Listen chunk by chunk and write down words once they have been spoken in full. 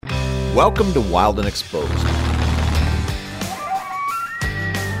Welcome to Wild and Exposed,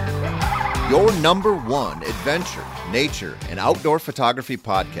 your number one adventure, nature, and outdoor photography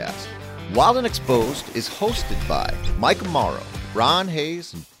podcast. Wild and Exposed is hosted by Mike Amaro, Ron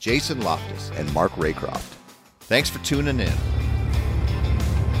Hayes, Jason Loftus, and Mark Raycroft. Thanks for tuning in.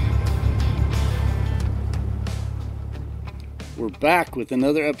 We're back with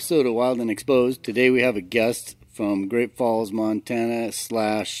another episode of Wild and Exposed. Today we have a guest from Great Falls, Montana /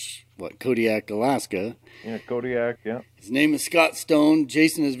 Kodiak, Alaska. Yeah, Kodiak, yeah. His name is Scott Stone.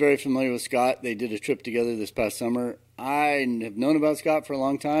 Jason is very familiar with Scott. They did a trip together this past summer. I have known about Scott for a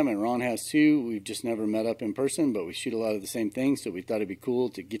long time, and Ron has too. We've just never met up in person, but we shoot a lot of the same things, so we thought it'd be cool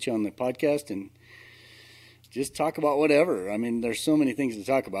to get you on the podcast and just talk about whatever. I mean, there's so many things to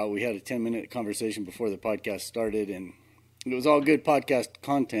talk about. We had a 10-minute conversation before the podcast started, and it was all good podcast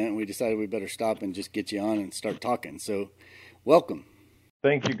content. We decided we better stop and just get you on and start talking. So, welcome.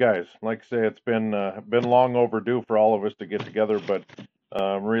 Thank you, guys. Like I say, it's been long overdue for all of us to get together, but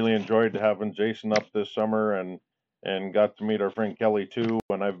really enjoyed having Jason up this summer and got to meet our friend Kelly too.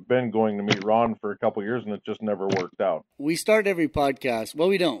 And I've been going to meet Ron for a couple of years, and it just never worked out. We start every podcast. Well,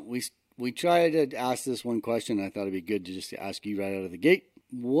 we don't. We try to ask this one question. I thought it'd be good to just ask you right out of the gate.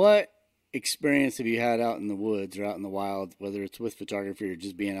 What experience have you had out in the woods or out in the wild, whether it's with photography or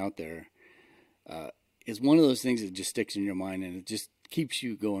just being out there, is one of those things that just sticks in your mind and it just keeps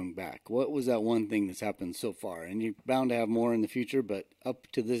you going back? What was that one thing that's happened so far? And you're bound to have more in the future, but up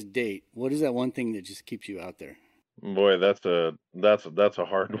to this date, what is that one thing that just keeps you out there? Boy, that's a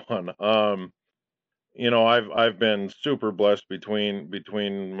hard one. I've been super blessed between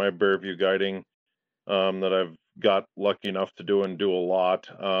my Bearview guiding that I've got lucky enough to do a lot.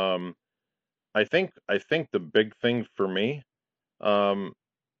 I think the big thing for me,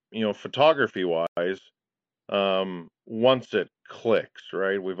 photography wise, once it clicks,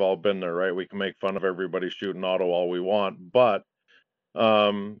 right? We've all been there, right? We can make fun of everybody shooting auto all we want, but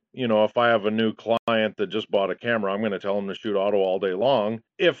if I have a new client that just bought a camera, I'm going to tell them to shoot auto all day long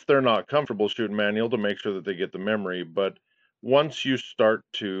if they're not comfortable shooting manual, to make sure that they get the memory. But once you start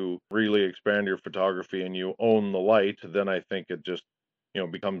to really expand your photography and you own the light, then I think it just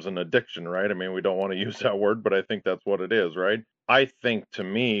becomes an addiction, right? I mean, we don't want to use that word, but I think that's what it is, right? I think, to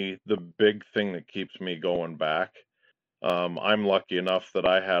me, the big thing that keeps me going back, I'm lucky enough that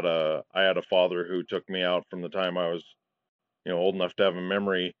I had a father who took me out from the time I was old enough to have a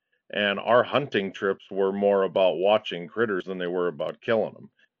memory, and our hunting trips were more about watching critters than they were about killing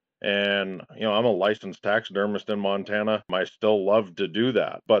them. And I'm a licensed taxidermist in Montana. I still love to do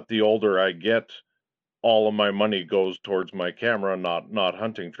that, but the older I get, all of my money goes towards my camera, not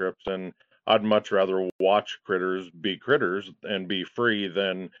hunting trips. And I'd much rather watch critters and be free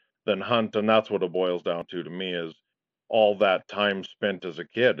than hunt. And that's what it boils down to me, is all that time spent as a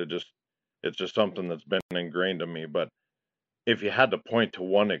kid. It's just something that's been ingrained in me. But if you had to point to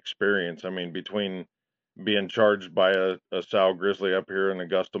one experience, I mean, between being charged by a sow grizzly up here in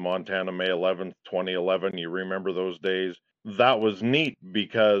Augusta, Montana, May 11th, 2011, you remember those days? That was neat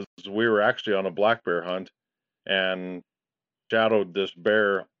because we were actually on a black bear hunt and shadowed this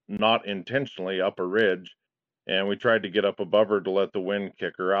bear, not intentionally, up a ridge. And we tried to get up above her to let the wind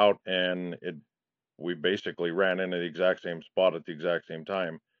kick her out. And we basically ran into the exact same spot at the exact same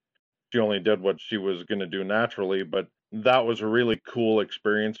time. She only did what she was going to do naturally, but that was a really cool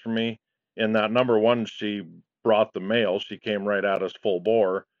experience for me. In that, number one, she brought the male. She came right at us full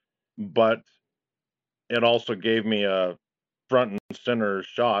bore, but it also gave me a front and center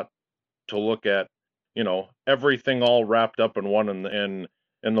shot to look at, everything all wrapped up in one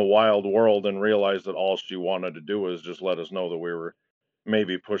in the wild world, and realize that all she wanted to do was just let us know that we were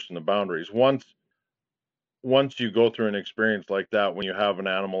maybe pushing the boundaries. Once you go through an experience like that, when you have an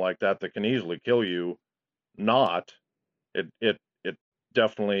animal like that can easily kill you, it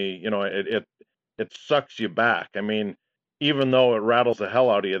definitely, it sucks you back. I mean, even though it rattles the hell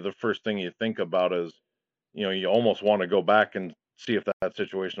out of you, the first thing you think about is, you almost want to go back and see if that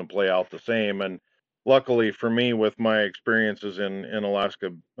situation will play out the same. And luckily for me, with my experiences in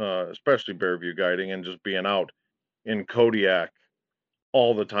Alaska, especially Bearview guiding and just being out in Kodiak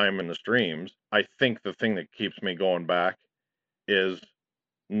all the time in the streams, I think the thing that keeps me going back is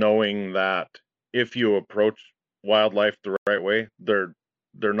knowing that if you approach wildlife the right way, they're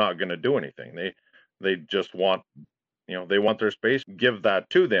not going to do anything. They just want, they want their space. Give that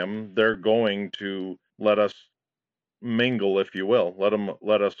to them. They're going to let us mingle, if you will.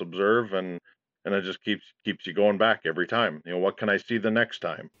 Let us observe, and it just keeps you going back every time. What can I see the next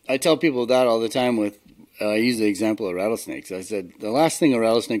time? I tell people that all the time with, I use the example of rattlesnakes. I said, the last thing a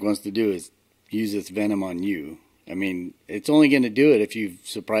rattlesnake wants to do is use its venom on you. I mean, it's only going to do it if you've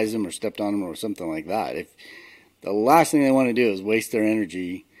surprised them or stepped on them or something like that. If the last thing they want to do is waste their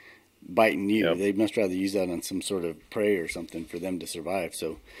energy biting you, Yep. they must rather use that on some sort of prey or something for them to survive.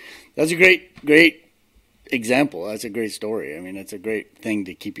 So that's a great example. That's a great story. I mean, it's a great thing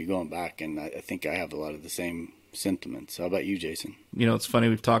to keep you going back, and I think I have a lot of the same sentiments. How about you, Jason? You know, it's funny,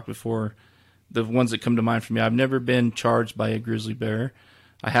 we've talked before, the ones that come to mind for me, I've never been charged by a grizzly bear.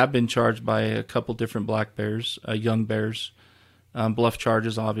 I have been charged by a couple different black bears, young bears, bluff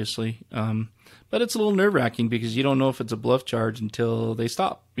charges, obviously. But it's a little nerve-wracking because you don't know if it's a bluff charge until they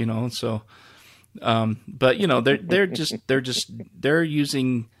stop, you know. So, but you know, they're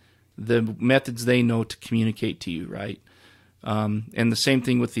using the methods they know to communicate to you, right? And the same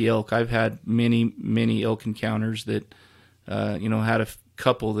thing with the elk. I've had many elk encounters that, you know, had a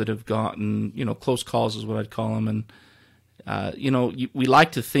couple that have gotten, you know, close calls is what I'd call them. And, you know, we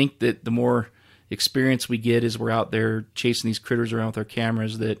like to think that the more experience we get as we're out there chasing these critters around with our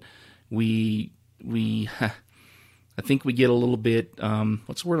cameras, that we I think we get a little bit,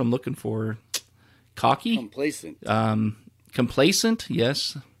 what's the word I'm looking for? Cocky? Complacent. Complacent,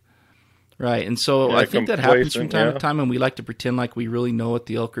 yes. Right, and so Yeah, I think that happens from time yeah. to time, and we like to pretend like we really know what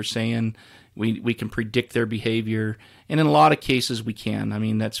the elk are saying. We can predict their behavior, and in a lot of cases we can. I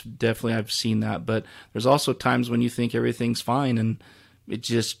mean, that's definitely, I've seen that, but there's also times when you think everything's fine, and it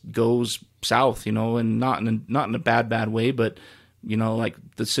just goes south, you know, and not in a bad way, but, you know, like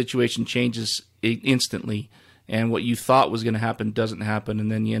the situation changes instantly, and what you thought was going to happen doesn't happen,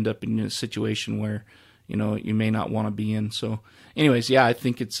 and then you end up in a situation where, you know, you may not want to be in. So anyways, yeah, I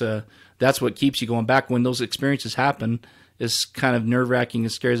think it's that's what keeps you going back when those experiences happen. As kind of nerve-wracking,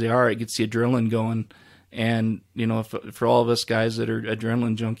 as scary as they are, it gets the adrenaline going. And, you know, for all of us guys that are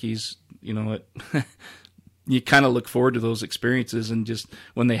adrenaline junkies, you know, you kind of look forward to those experiences, and just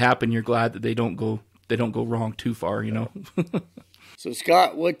when they happen, you're glad that they don't go wrong too far, you know. So,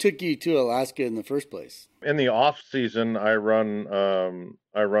 Scott, what took you to Alaska in the first place? In the off season, I run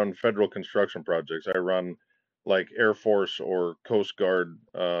federal construction projects. I run like Air Force or Coast Guard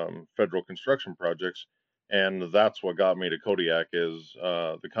federal construction projects, and that's what got me to Kodiak. Is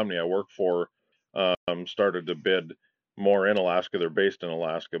the company I work for started to bid more in Alaska. They're based in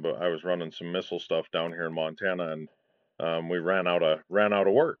Alaska, but I was running some missile stuff down here in Montana, and we ran out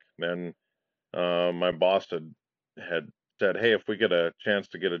of work. And my boss had said, "Hey, if we get a chance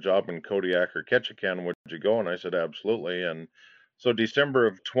to get a job in Kodiak or Ketchikan, would you go?" And I said, "Absolutely." And so December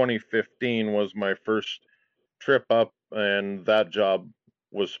of 2015 was my first trip up, and that job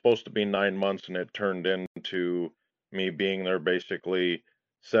was supposed to be 9 months, and it turned into me being there basically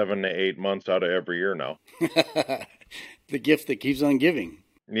 7 to 8 months out of every year now. The gift that keeps on giving.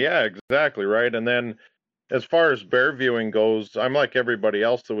 Yeah, exactly, right. And then as far as bear viewing goes, I'm like everybody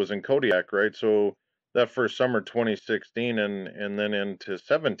else that was in Kodiak, right? So that first summer, 2016, and then into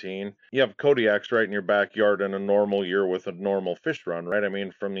 17, you have Kodiaks right in your backyard in a normal year with a normal fish run, right? I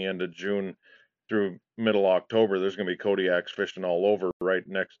mean, from the end of June through middle October, there's going to be Kodiaks fishing all over right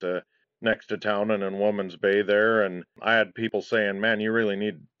next to town and in Woman's Bay there. And I had people saying, "Man, you really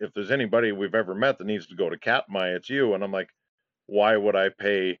need, if there's anybody we've ever met that needs to go to Katmai, it's you." And I'm like, why would I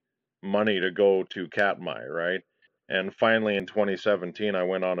pay money to go to Katmai, right? And finally in 2017, I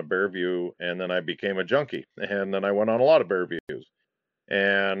went on a bear view, and then I became a junkie. And then I went on a lot of bear views.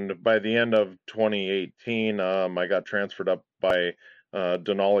 And by the end of 2018, I got transferred up by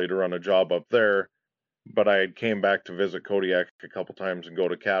Denali to run a job up there. But I came back to visit Kodiak a couple times and go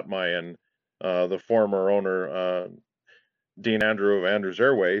to Katmai. And the former owner, Dean Andrew of Andrews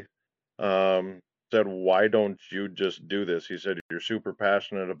Airway, said, "Why don't you just do this?" He said, "You're super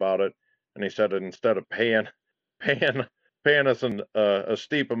passionate about it." And he said, "Instead of paying us a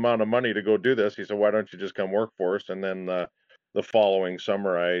steep amount of money to go do this," he said, "why don't you just come work for us?" And then the following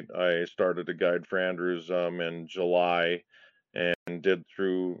summer, I started to guide for Andrews in July, and did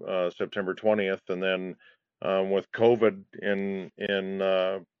through September 20th. And then with COVID in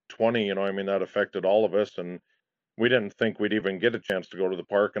 20, you know, I mean, that affected all of us, and we didn't think we'd even get a chance to go to the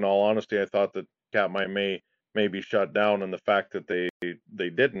park. In all honesty, I thought that Katmai may be shut down, and the fact that they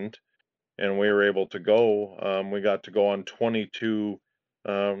didn't, and we were able to go. We got to go on 22.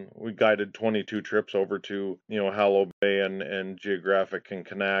 We guided 22 trips over to, you know, Hallow Bay and Geographic and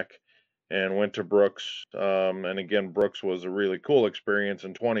Kanak, and went to Brooks. And again, Brooks was a really cool experience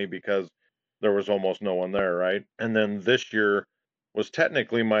in 20 because there was almost no one there, right? And then this year was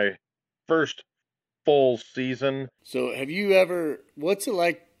technically my first full season. So have you ever, what's it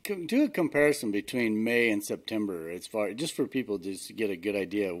like, do a comparison between May and September, as far, just for people just to get a good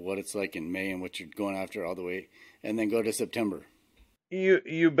idea of what it's like in May and what you're going after all the way, and then go to September.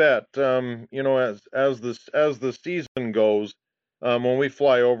 You bet. As the season goes, when we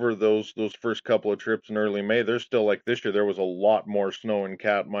fly over those first couple of trips in early May, there's still, like this year, there was a lot more snow in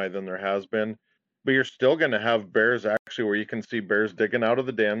Katmai than there has been. But you're still going to have bears actually where you can see bears digging out of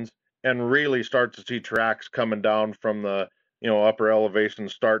the dens and really start to see tracks coming down from the upper elevation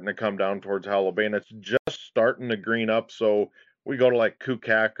starting to come down towards Howell Bay, and it's just starting to green up. So we go to like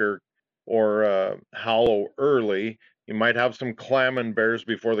Kukak or Howell early. You might have some clamming bears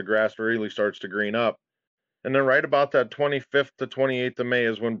before the grass really starts to green up. And then right about that 25th to 28th of May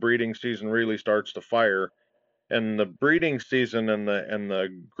is when breeding season really starts to fire. And the breeding season and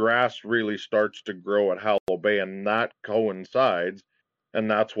the grass really starts to grow at Howell Bay, and that coincides. And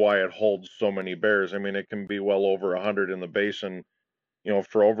that's why it holds so many bears. I mean, it can be well over 100 in the basin,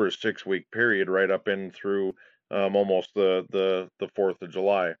 for over a 6-week period, right up in through almost the 4th of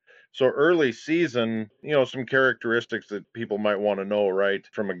July. So early season, some characteristics that people might want to know, right?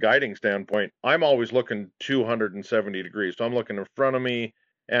 From a guiding standpoint, I'm always looking 270 degrees. So I'm looking in front of me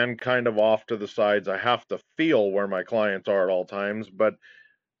and kind of off to the sides. I have to feel where my clients are at all times, but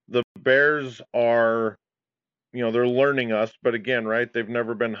the bears are, they're learning us, but again, right, they've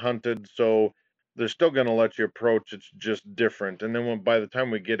never been hunted, so they're still going to let you approach. It's just different. And then by the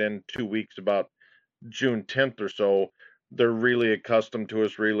time we get in 2 weeks, about June 10th or so, they're really accustomed to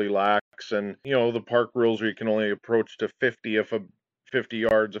us, really lax. And, the park rules are you can only approach to 50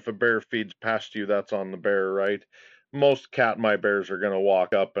 yards. If a bear feeds past you, that's on the bear, right? Most Katmai bears are going to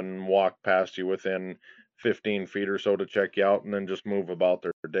walk up and walk past you within 15 feet or so to check you out and then just move about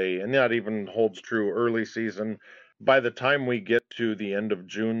their day. And that even holds true early season. By the time we get to the end of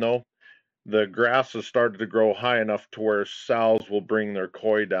June, though, the grass has started to grow high enough to where sows will bring their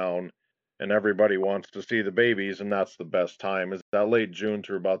koi down, and everybody wants to see the babies, and that's the best time. Is that late June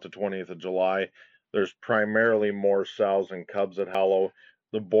through about the 20th of July. There's primarily more sows and cubs at Howell.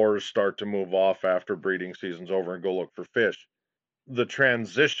 The boars start to move off after breeding season's over and go look for fish. The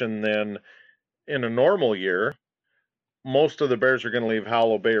transition then, in a normal year, most of the bears are going to leave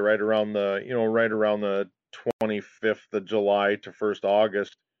Howell Bay right around the 25th of July to 1st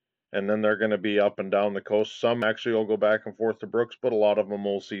August, and then they're going to be up and down the coast. Some actually will go back and forth to Brooks, but a lot of them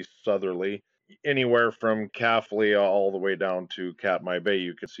will see southerly. Anywhere from Kaflia all the way down to Katmai Bay,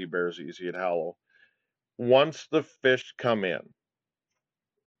 you can see bears easy at Howell. Once the fish come in,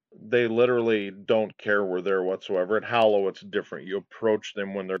 they literally don't care where they're whatsoever. At Howell, it's different. You approach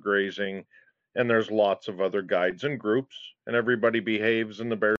them when they're grazing, and there's lots of other guides and groups, and everybody behaves,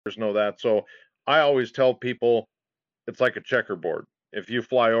 and the bears know that. So I always tell people it's like a checkerboard. If you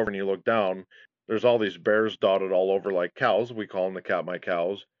fly over and you look down, there's all these bears dotted all over like cows. We call them the Katmai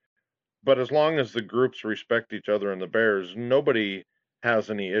cows. But as long as the groups respect each other and the bears, nobody has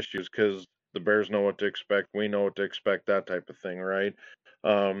any issues because the bears know what to expect. We know what to expect, that type of thing, right?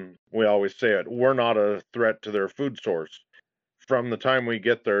 We always say it. We're not a threat to their food source. From the time we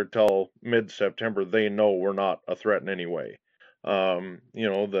get there till mid-September, they know we're not a threat in any way.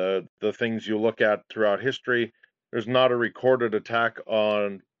 The things you look at throughout history, there's not a recorded attack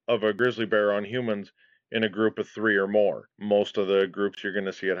of a grizzly bear on humans in a group of 3 or more. Most of the groups you're going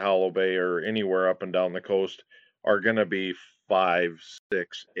to see at Howell Bay or anywhere up and down the coast are going to be 5,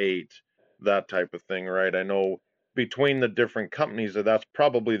 6, 8, that type of thing, right? I know between the different companies that's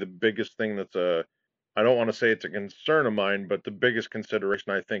probably the biggest thing I don't want to say it's a concern of mine, but the biggest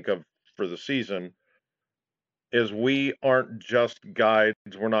consideration I think of for the season is we aren't just guides,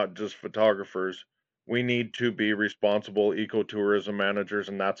 we're not just photographers. We need to be responsible ecotourism managers,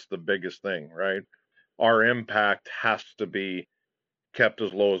 and that's the biggest thing, right? Our impact has to be kept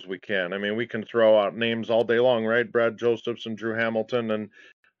as low as we can. I mean, we can throw out names all day long, right? Brad Josephs and Drew Hamilton,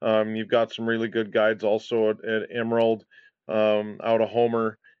 and you've got some really good guides also at Emerald, out of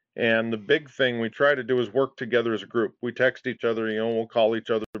Homer. And the big thing we try to do is work together as a group. We text each other, we'll call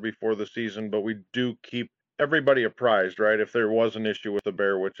each other before the season, but we do keep everybody apprised, right? If there was an issue with a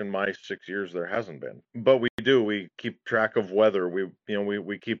bear, which in my 6 years there hasn't been, but we keep track of weather.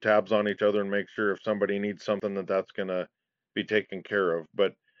 We keep tabs on each other and make sure if somebody needs something that's going to be taken care of.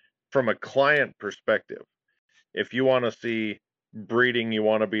 But from a client perspective, if you want to see breeding, you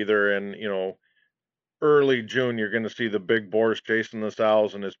want to be there in, early June, you're going to see the big boars chasing the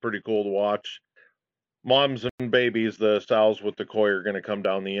sows, and it's pretty cool to watch. Moms and babies, the sows with the koi are going to come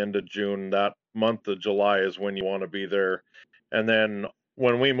down the end of June. That month of July is when you want to be there. And then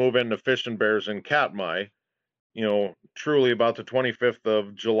when we move into fishing bears in Katmai, truly about the 25th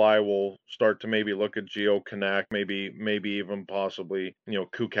of July, we'll start to maybe look at Geocanak, maybe even possibly,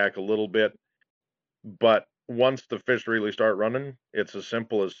 Kukak a little bit. But once the fish really start running, it's as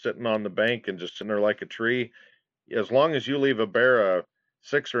simple as sitting on the bank and just sitting there like a tree. as long as you leave a bear a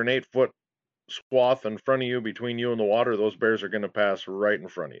 6 or an 8 foot swath in front of you between you and the water, those bears are going to pass right in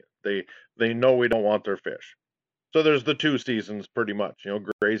front of you. They know we don't want their fish. So there's the two seasons pretty much,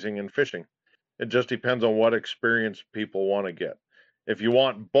 grazing and fishing. It just depends on what experience people want to get. If you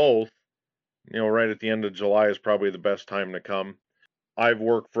want both, right at the end of July is probably the best time to come. I've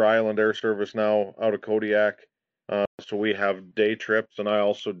worked for Island Air Service now out of Kodiak. So we have day trips, and I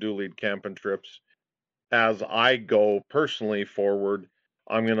also do lead camping trips. As I go personally forward,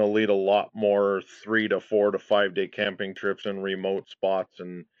 I'm going to lead a lot more 3 to 4 to 5 day camping trips in remote spots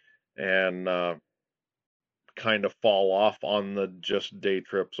and kind of fall off on the just day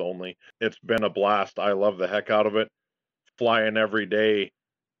trips only. It's been a blast. I love the heck out of it. Flying every day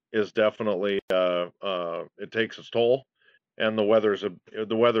is definitely it takes its toll, and the weather's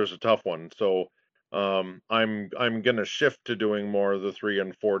a tough one. So I'm gonna shift to doing more of the 3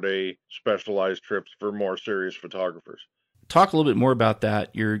 and 4 day specialized trips for more serious photographers. Talk a little bit more about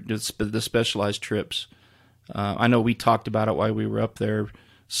that. The specialized trips. I know we talked about it while we were up there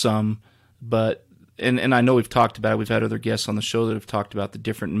some, but and I know we've talked about it. We've had other guests on the show that have talked about the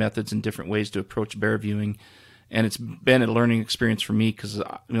different methods and different ways to approach bear viewing. And it's been a learning experience for me because,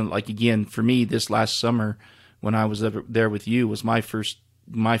 again, for me, this last summer when I was there with you was my first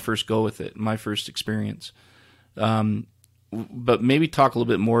go with it, my first experience. But maybe talk a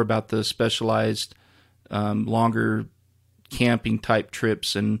little bit more about the specialized, longer camping type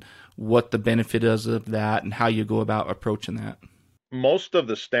trips and what the benefit is of that and how you go about approaching that. Most of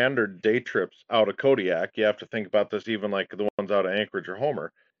the standard day trips out of Kodiak, you have to think about this even like the ones out of Anchorage or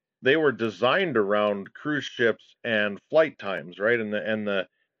Homer, they were designed around cruise ships and flight times, right? And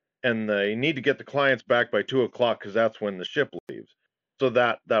they need to get the clients back by 2:00 because that's when the ship leaves. So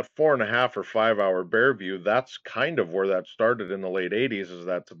that 4.5 or 5 hour bear view, that's kind of where that started in the late 80s, is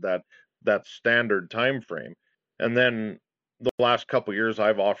that standard time frame. And then the last couple years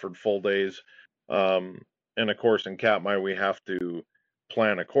I've offered full days. And of course in Katmai we have to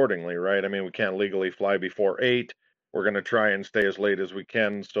plan accordingly, right? I mean, we can't legally fly before 8. We're going to try and stay as late as we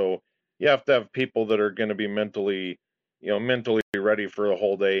can. So you have to have people that are going to be mentally ready for the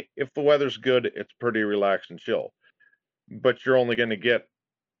whole day. If the weather's good, it's pretty relaxed and chill. But you're only going to get,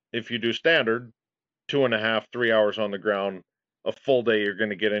 if you do standard, 2.5, 3 hours on the ground. A full day, you're going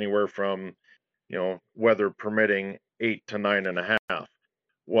to get anywhere from, weather permitting, 8 to 9.5.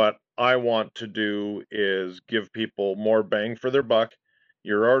 What I want to do is give people more bang for their buck.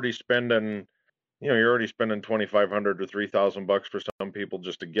 You're already spending $2,500 to $3,000 for some people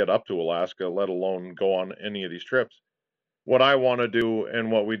just to get up to Alaska, let alone go on any of these trips. What I want to do,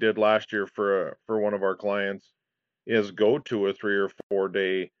 and what we did last year for one of our clients, is go to a 3 or 4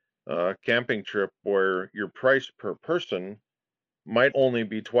 day camping trip where your price per person might only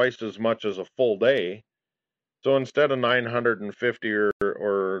be twice as much as a full day. So instead of $950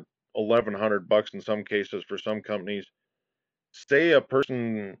 or $1,100 in some cases for some companies, say a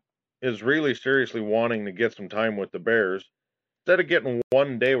person is really seriously wanting to get some time with the bears, instead of getting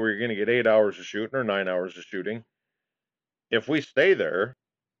one day where you're going to get 8 hours of shooting or 9 hours of shooting, if we stay there,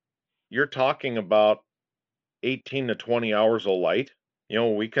 you're talking about 18 to 20 hours of light.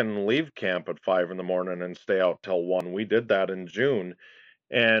 We can leave camp at 5 in the morning and stay out till 1. We did that in June.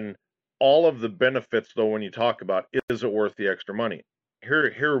 And all of the benefits, though, when you talk about, is it worth the extra money?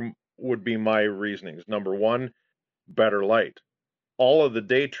 Here would be my reasonings. Number one, better light. All of the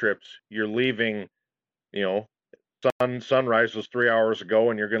day trips, you're leaving, sunrise was 3 hours ago,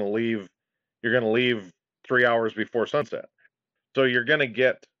 and you're going to leave 3 hours before sunset. So you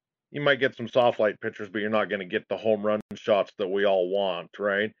might get some soft light pictures, but you're not going to get the home run shots that we all want,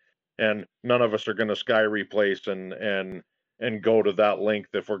 right? And none of us are going to sky replace and go to that length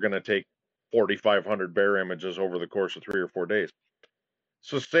if we're going to take 4,500 bear images over the course of 3 or 4 days.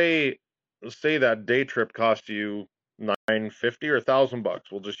 So say that day trip cost you $950 or $1,000.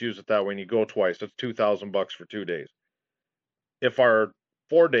 We'll just use it that way. And you go twice, that's $2,000 for 2 days. If our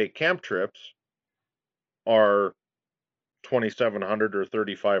 4-day camp trips are $2,700 or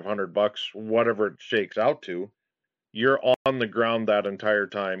 $3,500, whatever it shakes out to, you're on the ground that entire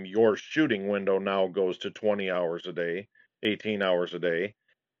time. Your shooting window now goes to 20 hours a day, 18 hours a day,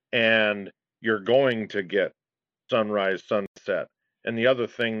 and you're going to get sunrise, sunset. And the other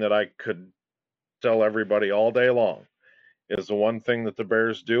thing that I could tell everybody all day long is the one thing that the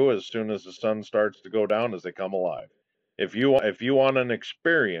bears do as soon as the sun starts to go down is they come alive. If you want an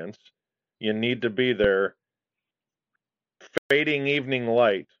experience, you need to be there. Fading evening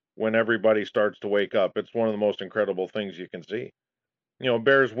light when everybody starts to wake up. It's one of the most incredible things you can see.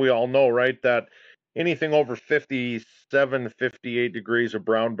 Bears, we all know, right, that anything over 57, 58 degrees, a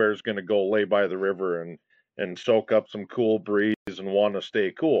brown bear is going to go lay by the river and soak up some cool breeze and want to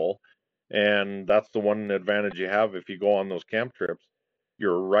stay cool. And that's the one advantage you have if you go on those camp trips.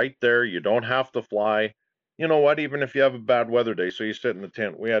 You're right there. You don't have to fly. You know what? Even if you have a bad weather day, so you sit in the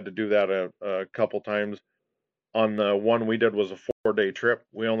tent. We had to do that a couple times. On the one we did was a 4-day trip.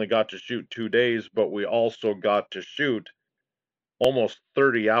 We only got to shoot 2 days, but we also got to shoot almost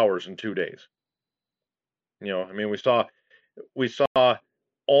 30 hours in 2 days. You know, I mean, we saw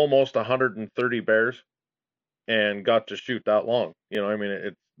almost 130 bears and got to shoot that long. You know, I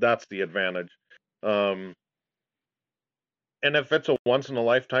mean, that's the advantage. And if it's a once in a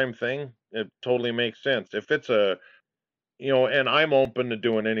lifetime thing, it totally makes sense. If it's and I'm open to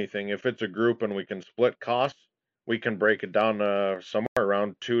doing anything. If it's a group and we can split costs, we can break it down somewhere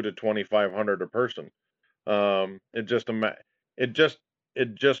around $200 to $2,500 a person. It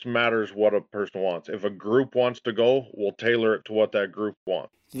just matters what a person wants. If a group wants to go, we'll tailor it to what that group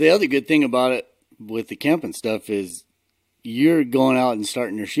wants. The other good thing about it with the camping stuff is you're going out and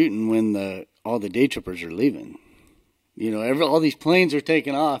starting your shooting when all the day trippers are leaving. You know, all these planes are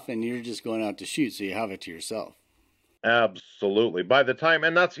taking off and you're just going out to shoot, so you have it to yourself. Absolutely. By the time,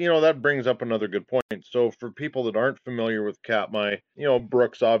 and that's, that brings up another good point. So for people that aren't familiar with Katmai,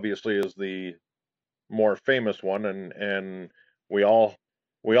 Brooks obviously is the more famous one, and we all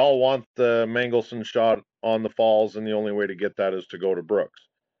want the Mangelson shot on the falls, and the only way to get that is to go to Brooks.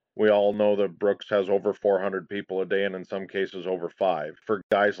 We all know that Brooks has over 400 people a day, and in some cases over 5. For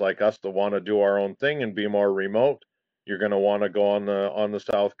guys like us that want to do our own thing and be more remote, you're going to want to go on the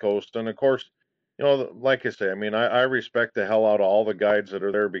South Coast. And of course, like I say, I mean, I respect the hell out of all the guides that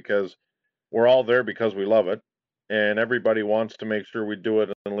are there, because we're all there because we love it, and everybody wants to make sure we do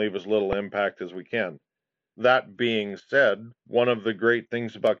it and leave as little impact as we can. That being said, one of the great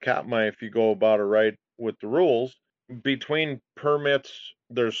things about Katmai, if you go about it right with the rules, between permits,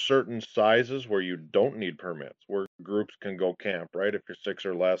 there's certain sizes where you don't need permits, where groups can go camp, right? If you're 6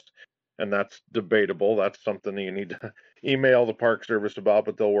 or less, and that's debatable. That's something that you need to email the Park Service about,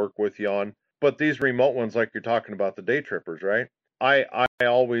 but they'll work with you on. But these remote ones, like you're talking about, the day trippers, right? I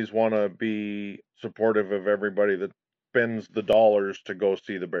always want to be supportive of everybody that spends the dollars to go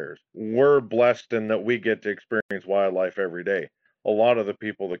see the bears. We're blessed in that we get to experience wildlife every day. A lot of the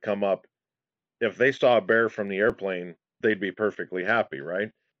people that come up, if they saw a bear from the airplane, they'd be perfectly happy, right?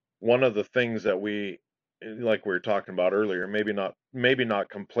 One of the things that like we were talking about earlier, maybe not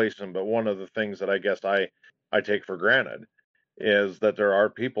complacent, but one of the things that I guess I take for granted is that there are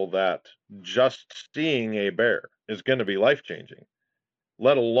people that just seeing a bear is going to be life-changing,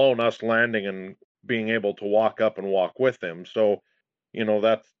 let alone us landing and being able to walk up and walk with them. So,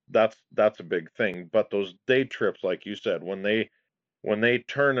 that's a big thing. But those day trips, like you said, when they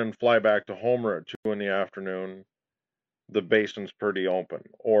turn and fly back to Homer at 2 p.m, the basin's pretty open.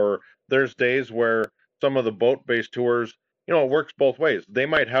 Or there's days where some of the boat-based tours, it works both ways. They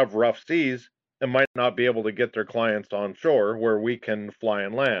might have rough seas and might not be able to get their clients on shore, where we can fly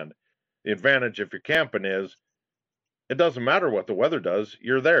and land. The advantage if you're camping is it doesn't matter what the weather does.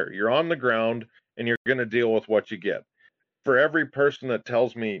 You're there. You're on the ground, and you're going to deal with what you get. For every person that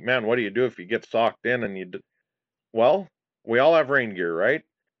tells me, man, what do you do if you get socked in and well, we all have rain gear, right?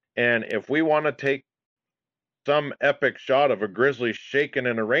 And if we want to take some epic shot of a grizzly shaking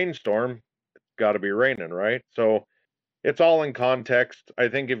in a rainstorm, it's got to be raining, right? So it's all in context. I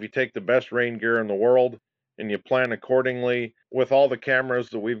think if you take the best rain gear in the world and you plan accordingly, with all the cameras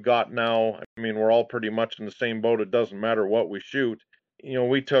that we've got now, I mean, we're all pretty much in the same boat. It doesn't matter what we shoot.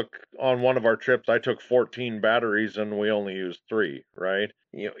 We took, on one of our trips, I took 14 batteries and we only used 3, right?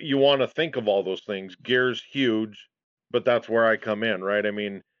 You want to think of all those things. Gear's huge, but that's where I come in, right? I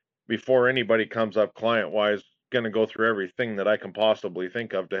mean, before anybody comes up client-wise, going to go through everything that I can possibly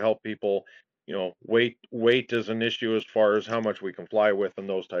think of to help people. Weight is an issue as far as how much we can fly with and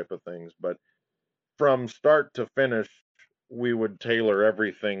those type of things. But from start to finish, we would tailor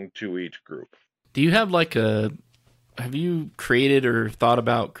everything to each group. Do you have have you created or thought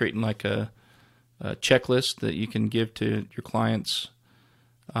about creating like a checklist that you can give to your clients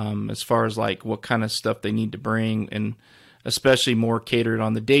as far as like what kind of stuff they need to bring, and especially more catered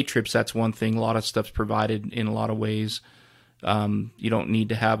on the day trips? That's one thing. A lot of stuff's provided in a lot of ways. You don't need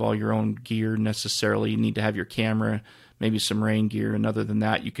to have all your own gear necessarily. You need to have your camera, maybe some rain gear, and other than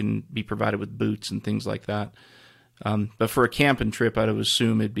that, you can be provided with boots and things like that. But for a camping trip, I would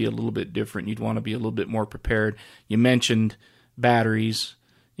assume it'd be a little bit different. You'd want to be a little bit more prepared. You mentioned batteries.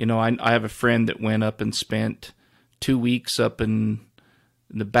 I have a friend that went up and spent 2 weeks up in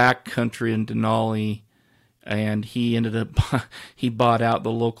the back country in Denali, and he ended up he bought out the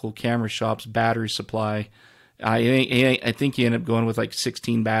local camera shop's battery supply, I think you end up going with like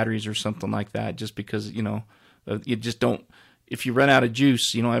 16 batteries or something like that, just because, you just don't, if you run out of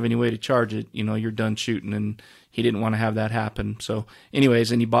juice, you don't have any way to charge it, you're done shooting, and he didn't want to have that happen. So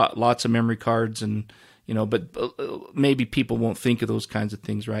anyways, and he bought lots of memory cards, and, but maybe people won't think of those kinds of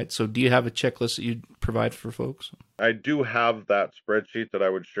things, right? So do you have a checklist that you'd provide for folks? I do have that spreadsheet that I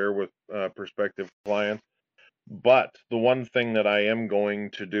would share with prospective clients. But the one thing that I am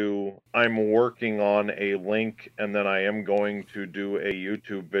going to do, I'm working on a link, and then I am going to do a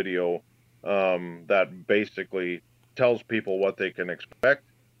YouTube video that basically tells people what they can expect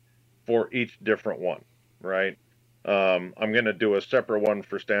for each different one, right? I'm going to do a separate one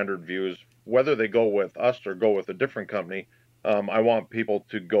for standard views. Whether they go with us or go with a different company, I want people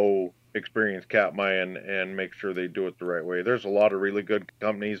to go experience Katmai and make sure they do it the right way. There's a lot of really good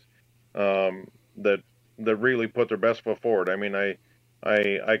companies that really put their best foot forward. I mean,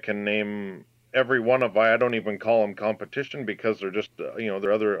 I can name every one of, I don't even call them competition, because they're just,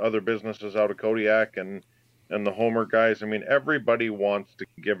 there are other businesses out of Kodiak and the Homer guys. I mean, everybody wants to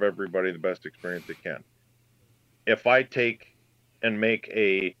give everybody the best experience they can. If I take and make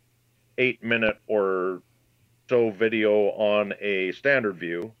a 8-minute or so video on a standard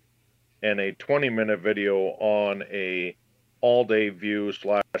view and a 20-minute video on a all-day view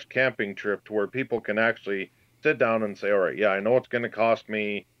 / camping trip, to where people can actually sit down and say, all right, yeah, I know it's going to cost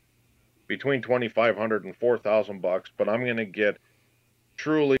me between $2,500 and $4,000, but I'm going to get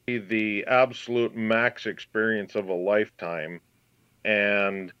truly the absolute max experience of a lifetime.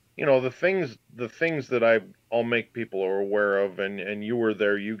 And the things that I'll make people aware of, and you were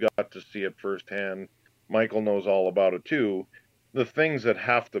there, you got to see it firsthand. Michael knows all about it too. The things that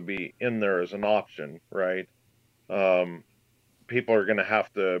have to be in there as an option, right? People are going to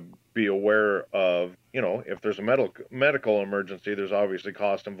have to be aware of, if there's a medical emergency, there's obviously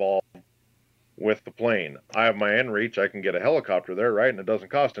cost involved with the plane. I have my inReach, I can get a helicopter there, right? And it doesn't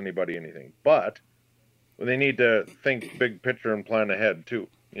cost anybody anything. But they need to think big picture and plan ahead too.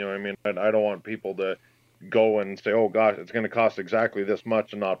 I mean, I don't want people to go and say, oh gosh, it's going to cost exactly this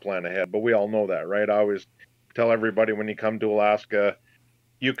much, and not plan ahead. But we all know that, right? I always tell everybody, when you come to Alaska,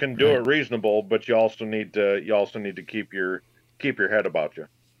 you can do it reasonable, but you also need to keep your head about you.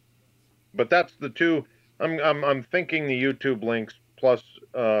 But that's the two. I'm thinking the YouTube links plus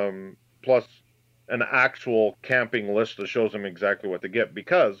an actual camping list that shows them exactly what to get,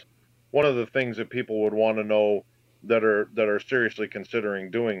 because one of the things that people would want to know that are seriously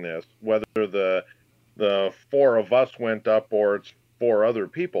considering doing this, whether the 4 of us went up or it's 4 other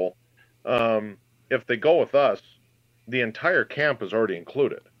people, if they go with us, the entire camp is already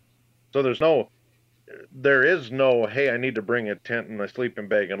included. So there is no, hey, I need to bring a tent and a sleeping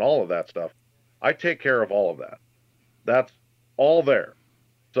bag and all of that stuff. I take care of all of that. That's all there.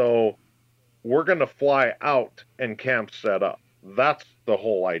 So we're going to fly out and camp set up. That's the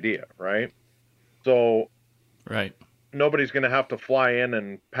whole idea, right? So nobody's going to have to fly in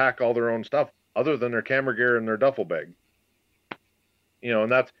and pack all their own stuff other than their camera gear and their duffel bag.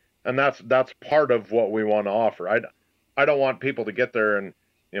 And that's part of what we want to offer. I don't want people to get there and,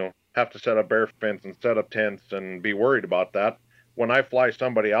 have to set up bear fence and set up tents and be worried about that. When I fly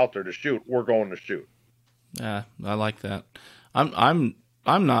somebody out there to shoot, we're going to shoot. Yeah, I like that. I'm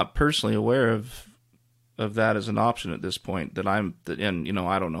not personally aware of that as an option at this point. And I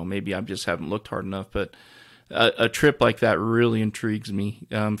don't know, maybe I just haven't looked hard enough. But a trip like that really intrigues me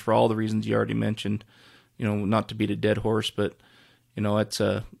for all the reasons you already mentioned. Not to beat a dead horse, but it's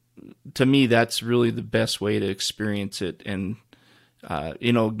to me that's really the best way to experience it, and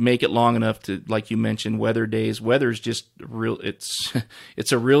make it long enough to, like you mentioned, weather days. Weather's just real.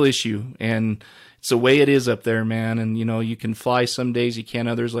 It's a real issue, and it's the way it is up there, man. And you can fly some days, you can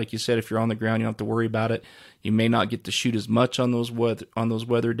others. Like you said, if you're on the ground, you don't have to worry about it. You may not get to shoot as much on those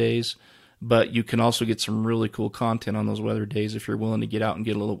weather days, but you can also get some really cool content on those weather days if you're willing to get out and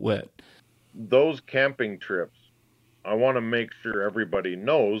get a little wet. Those camping trips, I want to make sure everybody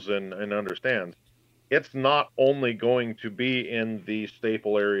knows and understands. It's not only going to be in the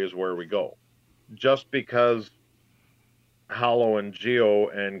staple areas where we go. Just because Hallow and Geo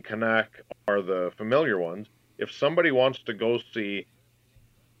and Kanak are the familiar ones, if somebody wants to go see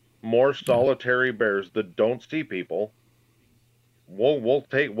more solitary bears that don't see people, we'll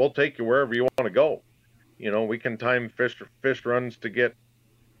take you wherever you want to go. We can time fish runs to get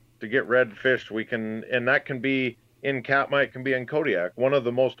red fish. We can, and that can be in Katmai, it can be in Kodiak. One of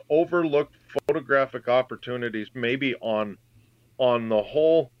the most overlooked photographic opportunities maybe on the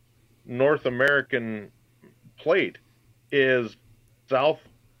whole North American plate is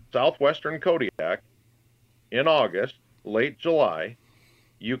southwestern Kodiak in August, late July.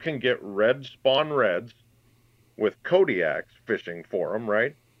 You can get red spawn reds with Kodiaks fishing for them,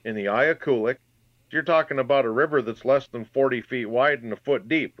 right? In the Ayakulik, you're talking about a river that's less than 40 feet wide and a foot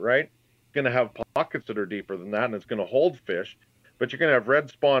deep, right? It's going to have pockets that are deeper than that, and it's going to hold fish. But you're going to have red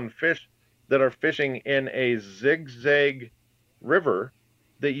spawn fish that are fishing in a zigzag river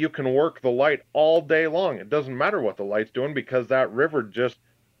that you can work the light all day long. It doesn't matter what the light's doing because that river just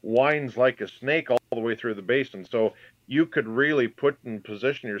winds like a snake all the way through the basin. So you could really put and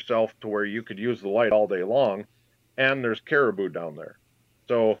position yourself to where you could use the light all day long, and there's caribou down there.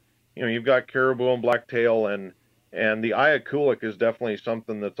 So, you know, you've got caribou and blacktail, and the Ayakulik is definitely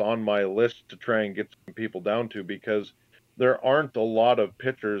something that's on my list to try and get some people down to, because there aren't a lot of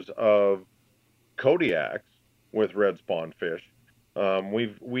pictures of Kodiaks with red spawn fish.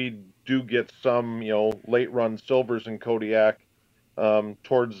 We do get some, you know, late run silvers in Kodiak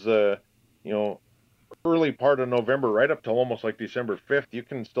towards the, you know, early part of November, right up till almost like December 5th. You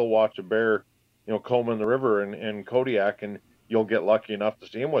can still watch a bear, you know, combing the river in Kodiak, and you'll get lucky enough to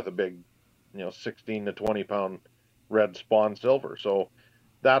see him with a big, you know, 16 to 20 pound red spawn silver. So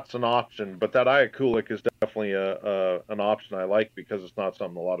that's an option. But that Ayakulik is definitely an option I like, because it's not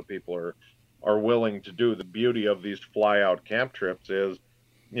something a lot of people are willing to do. The beauty of these fly out camp trips is,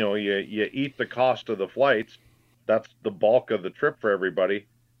 you know, you eat the cost of the flights. That's the bulk of the trip for everybody.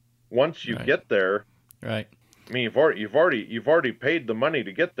 Once you get there, right? I mean, you've already paid the money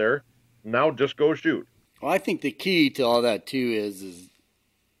to get there. Now just go shoot. Well, I think the key to all that too is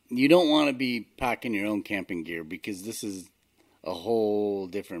you don't want to be packing your own camping gear, because this is a whole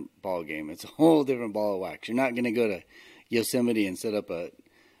different ball game. It's a whole different ball of wax. You're not going to go to Yosemite and set up a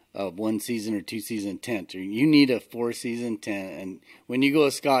 1 season or 2 season tent. You need a 4 season tent, and when you go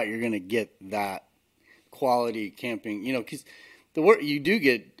to Scott, you're going to get that quality camping. You know, because the work you do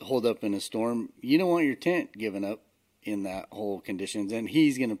get holed up in a storm, you don't want your tent given up in that whole conditions, and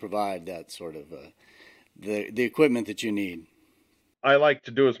he's going to provide that sort of the equipment that you need. I like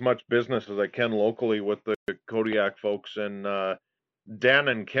to do as much business as I can locally with the Kodiak folks, and Dan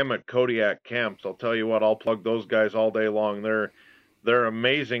and Kim at Kodiak Camps. I'll tell you what, I'll plug those guys all day long. They're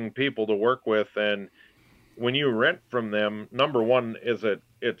amazing people to work with, and when you rent from them, number one is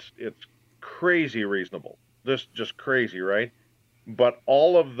it's crazy reasonable, just crazy, right? But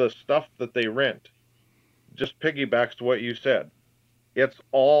all of the stuff that they rent just piggybacks to what you said. It's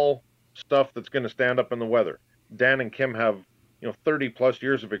all stuff that's going to stand up in the weather. Dan and Kim have, you know, 30 plus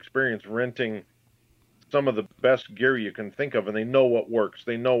years of experience renting some of the best gear you can think of, and they know what works.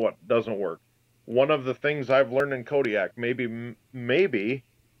 They know what doesn't work. One of the things I've learned in Kodiak, maybe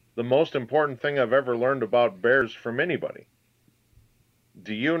the most important thing I've ever learned about bears from anybody.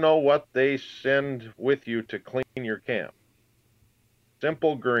 Do you know what they send with you to clean your camp?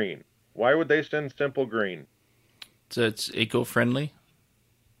 Simple Green. Why would they send Simple Green? So it's eco-friendly?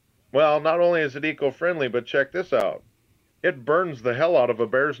 Well, not only is it eco-friendly, but check this out. It burns the hell out of a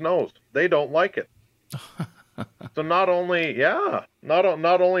bear's nose. They don't like it. So not only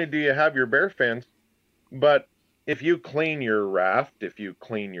do you have your bear fence, but if you clean your raft, if you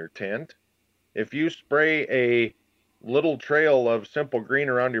clean your tent, if you spray a little trail of Simple Green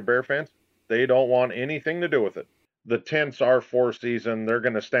around your bear fence, they don't want anything to do with it. The tents are 4 season. They're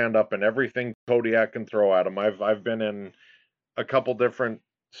going to stand up in everything Kodiak can throw at them. I've been in a couple different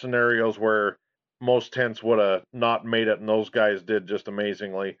scenarios where most tents would have not made it, and those guys did just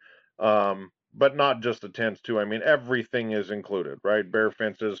amazingly. But not just the tents too. I mean, everything is included, right? Bear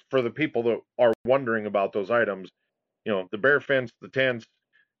fences, for the people that are wondering about those items, you know, the bear fence, the tents,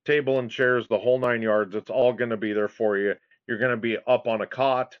 table and chairs, the whole 9 yards, it's all going to be there for you. You're going to be up on a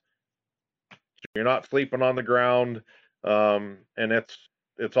cot. You're not sleeping on the ground. And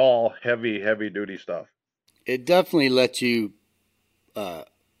it's all heavy duty stuff. It definitely lets you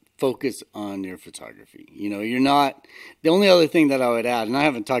focus on your photography. You know, you're not, the only other thing that I would add, and I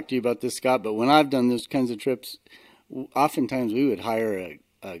haven't talked to you about this, Scott, but when I've done those kinds of trips, oftentimes we would hire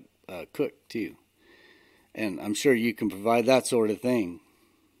a cook too. And I'm sure you can provide that sort of thing.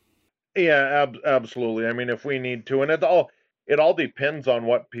 Yeah, absolutely. I mean, if we need to, and it all depends on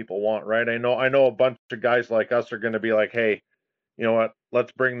what people want, right? I know a bunch of guys like us are going to be like, hey, you know what,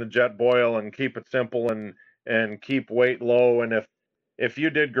 let's bring the jet boil and keep it simple and keep weight low. And if you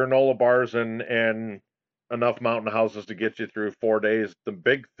did granola bars and enough mountain houses to get you through 4 days, the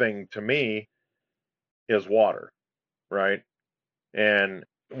big thing to me is water, right? And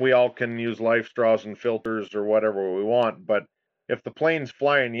we all can use life straws and filters or whatever we want, but if the plane's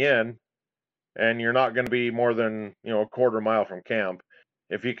flying you in and you're not going to be more than, you know, a quarter mile from camp,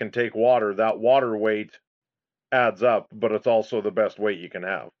 if you can take water, that water weight adds up, but it's also the best weight you can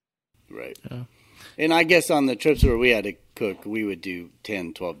have. Right. Yeah. And I guess on the trips where we had to cook, we would do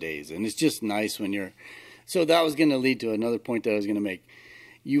 10, 12 days. And it's just nice when you're So that was going to lead to another point that I was going to make.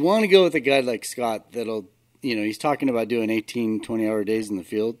 You want to go with a guy like Scott that'll, he's talking about doing 18, 20-hour days in the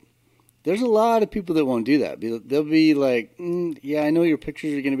field. There's a lot of people that won't do that. They'll be like, yeah, I know your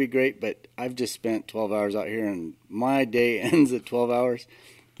pictures are going to be great, but I've just spent 12 hours out here and my day ends at 12 hours.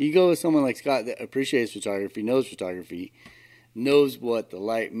 You go with someone like Scott that appreciates photography, knows what the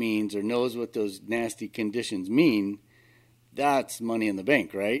light means or knows what those nasty conditions mean. That's money in the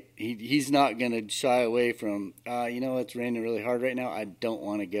bank, right? He's not going to shy away from, it's raining really hard right now. I don't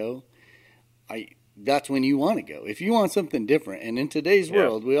want to go. That's when you want to go. If you want something different, and in today's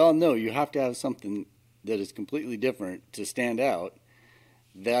world, we all know you have to have something that is completely different to stand out.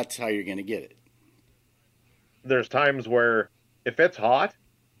 That's how you're going to get it. There's times where if it's hot,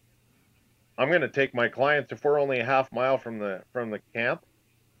 I'm going to take my clients, if we're only a half mile from the camp,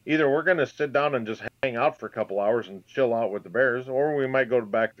 either we're going to sit down and just hang out for a couple hours and chill out with the bears, or we might go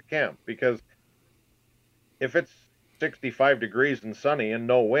back to camp. Because if it's 65 degrees and sunny and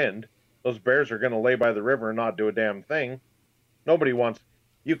no wind, those bears are going to lay by the river and not do a damn thing. Nobody wants.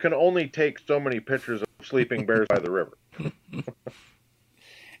 You can only take so many pictures of sleeping bears by the river.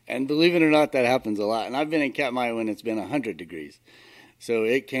 And believe it or not, that happens a lot. And I've been in Katmai when it's been 100 degrees. So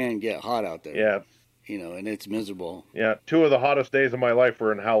it can get hot out there. Yeah. And it's miserable. Yeah. 2 of the hottest days of my life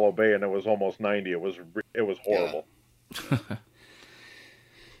were in Hallow Bay, and it was almost 90. It was horrible. Yeah.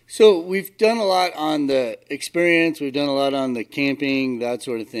 So we've done a lot on the experience. We've done a lot on the camping, that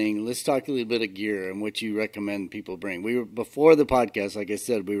sort of thing. Let's talk a little bit of gear and what you recommend people bring. Before the podcast, like I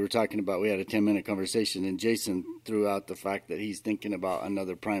said, we had a 10-minute conversation, and Jason threw out the fact that he's thinking about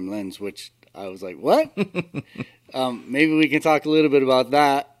another prime lens, which I was like, what? Maybe we can talk a little bit about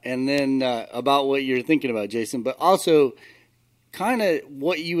that, and then about what you're thinking about, Jason, but also kind of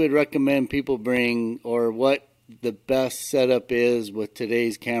what you would recommend people bring, or what the best setup is with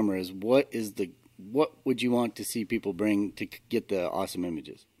today's cameras. What would you want to see people bring to get the awesome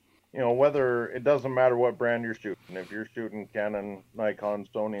images? Whether it doesn't matter what brand you're shooting. If you're shooting Canon, Nikon,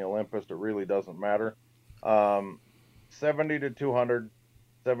 Sony, Olympus, it really doesn't matter. 70 to 200,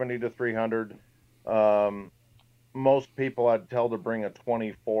 70 to 300. Most people I'd tell to bring a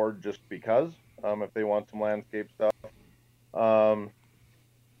 24 just because, if they want some landscape stuff.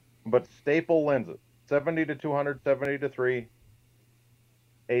 But staple lenses. 70 to 200, 70 to 3,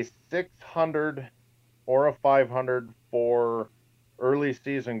 a 600 or a 500 for early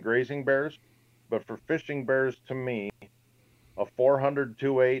season grazing bears, but for fishing bears, to me, a 400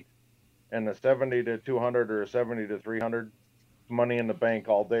 2.8 and a 70 to 200 or a 70 to 300, money in the bank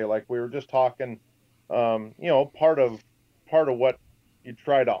all day. Like we were just talking, part of what you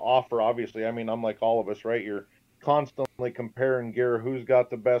try to offer, obviously, I mean, I'm like all of us, right? You're constantly comparing gear, who's got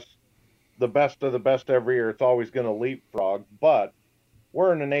the best of the best every year. It's always going to leapfrog, but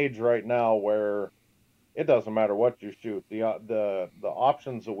we're in an age right now where it doesn't matter what you shoot. The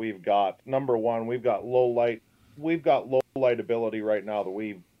options that we've got, number one, we've got low light ability right now that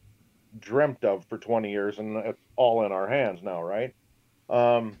we've dreamt of for 20 years, and it's all in our hands now, right?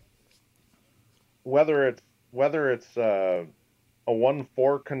 Whether it's a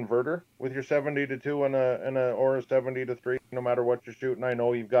 1.4 converter with your 70 to 2 or a 70 to 3, no matter what you're shooting. I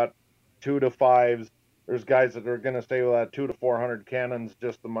know you've got 2 to 5s. There's guys that are going to stay with that 2 to 400 Canon's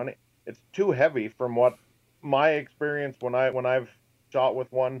just the money. It's too heavy from what my experience when I've shot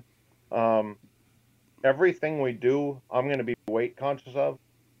with one. Everything we do, I'm going to be weight conscious of.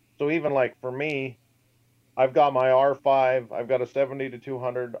 So even like for me, I've got my R5, I've got a 70 to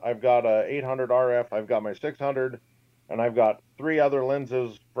 200, I've got a 800 RF, I've got my 600, and I've got 3 other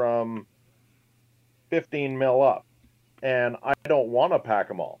lenses from 15 mil up. And I don't want to pack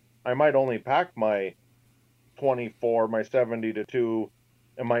them all. I might only pack my 24, my 70 to 2,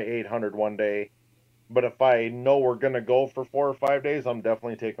 and my 800 one day. But if I know we're going to go for 4 or 5 days, I'm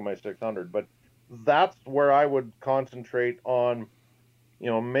definitely taking my 600. But that's where I would concentrate on,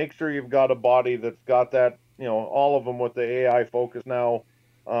 make sure you've got a body that's got that, all of them with the AI focus now.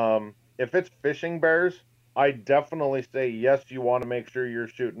 If it's fishing bears, I definitely say, yes, you want to make sure you're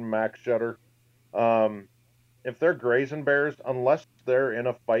shooting max shutter. If they're grazing bears, unless they're in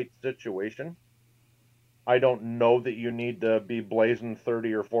a fight situation, I don't know that you need to be blazing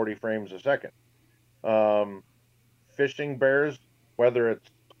 30 or 40 frames a second. Fishing bears, whether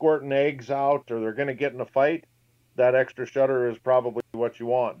it's squirting eggs out or they're going to get in a fight, that extra shutter is probably what you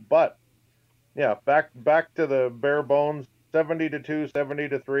want. But yeah, back to the bare bones, 70 to 2, 70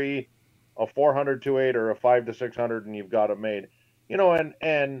 to 3, a 400 2.8 or a 5 to 600, and you've got it made.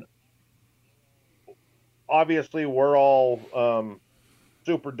 And obviously we're all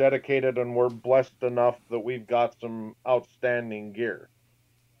super dedicated, and we're blessed enough that we've got some outstanding gear.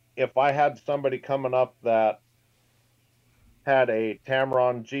 if I had somebody coming up that had a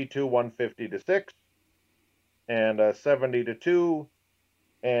Tamron G2 150-6 and a 70-2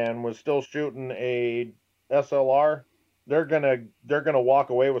 and was still shooting a SLR, they're gonna walk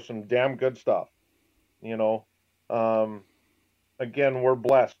away with some damn good stuff. You know, again, we're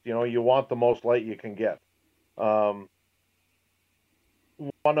blessed. You know, you want the most light you can get. One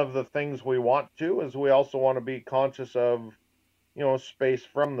of the things we want to is we also want to be conscious of, you know, space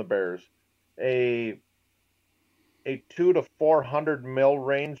from the bears. A 2 to 400 mil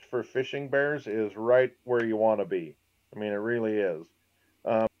range for fishing bears is right where you want to be. I mean, it really is.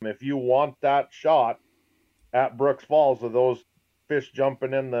 If you want that shot at Brooks Falls of those fish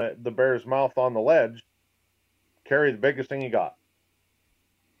jumping in the bear's mouth on the ledge, carry the biggest thing you got.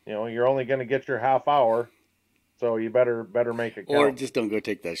 You know, you're only going to get your half hour, so you better make it count. Or just don't go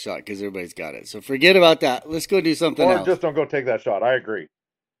take that shot because everybody's got it. So forget about that. Let's go do something else. Or just don't go take that shot. I agree.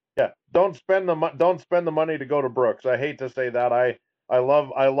 Yeah, don't spend the money to go to Brooks. I hate to say that. I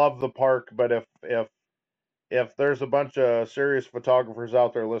love the park, but if there's a bunch of serious photographers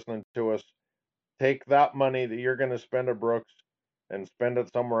out there listening to us, take that money that you're going to spend at Brooks and spend it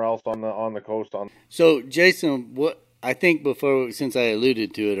somewhere else on the coast. So Jason, what I think before, since I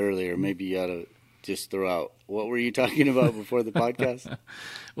alluded to it earlier, maybe you ought to just throw out, what were you talking about before the podcast?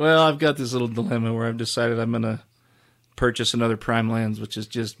 Well, I've got this little dilemma where I've decided I'm going to purchase another prime lens, which is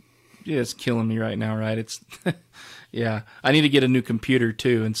just, it's killing me right now, right? It's, yeah, I need to get a new computer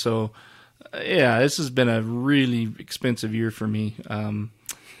too. And so, yeah, this has been a really expensive year for me.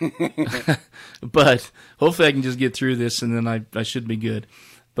 But hopefully I can just get through this and then I should be good.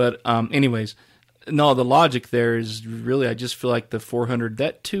 But anyways, no, the logic there is really, I just feel like the 400,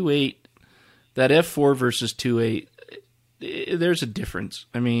 that 2.8, that f4 versus 2.8, there's a difference.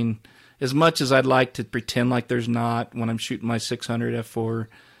 I mean, as much as I'd like to pretend like there's not when I'm shooting my 600 f4,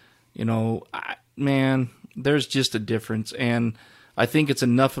 you know, man, there's just a difference. And I think it's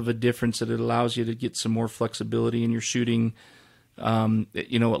enough of a difference that it allows you to get some more flexibility in your shooting,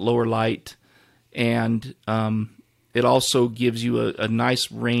 you know, at lower light. And it also gives you a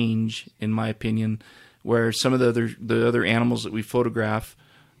nice range, in my opinion, where some of the other animals that we photograph,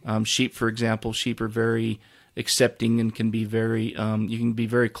 sheep, for example, sheep are very accepting and can be very, you can be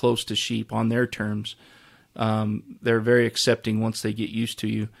very close to sheep on their terms. They're very accepting once they get used to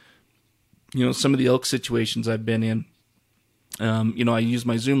you. You know, some of the elk situations I've been in, you know, I use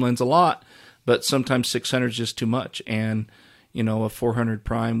my zoom lens a lot, but sometimes 600 is just too much. And, you know, a 400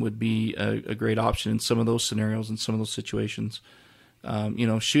 prime would be a great option in some of those scenarios and some of those situations. You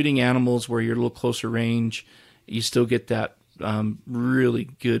know, shooting animals where you're a little closer range, you still get that really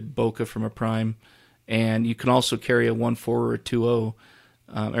good bokeh from a prime. And you can also carry a 1.4 or a 2.0.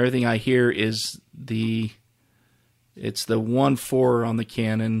 Everything I hear is it's the 1.4 on the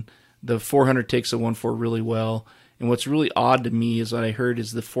Canon. The 400 takes a 1.4 really well. And what's really odd to me is what I heard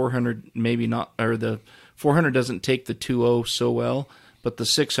is the 400 maybe not, or the 400 doesn't take the 2.0 so well, but the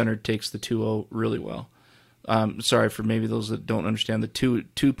 600 takes the 2.0 really well. Sorry for maybe those that don't understand the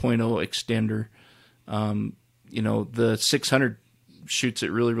 2.0 extender. You know, the 600 shoots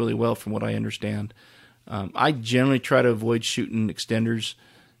it really, really well from what I understand. I generally try to avoid shooting extenders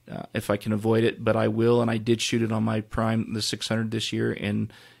if I can avoid it, but I will, and I did shoot it on my prime, the 600 this year,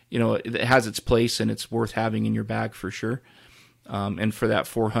 and you know, it has its place and it's worth having in your bag for sure. And for that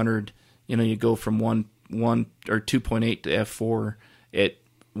 400, you know, you go from 1 or 2.8 to f4 at,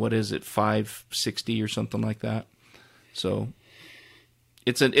 what is it, 560 or something like that. So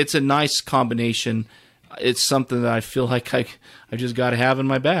it's a nice combination. It's something that I feel like I just got to have in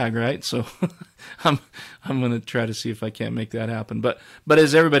my bag, right? So I'm going to try to see if I can't make that happen. But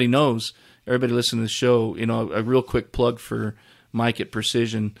as everybody knows, everybody listening to the show, you know, a real quick plug for Mike at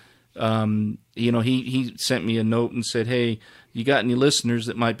Precision. You know, he sent me a note and said, "Hey, you got any listeners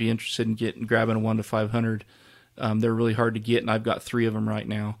that might be interested in grabbing a 1 to 500? They're really hard to get, and I've got 3 of them right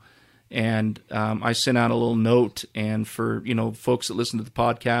now." And I sent out a little note, and for, you know, folks that listen to the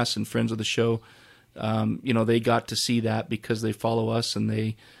podcast and friends of the show, you know, they got to see that because they follow us, and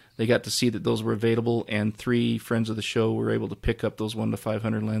they got to see that those were available, and 3 friends of the show were able to pick up those 1 to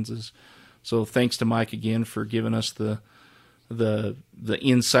 500 lenses. So thanks to Mike again for giving us the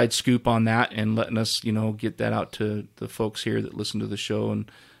inside scoop on that and letting us, you know, get that out to the folks here that listen to the show,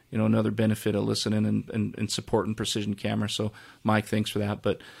 and, you know, another benefit of listening and supporting Precision Camera. So Mike, thanks for that.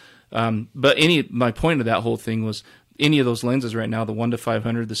 But my point of that whole thing was any of those lenses right now, the 1 to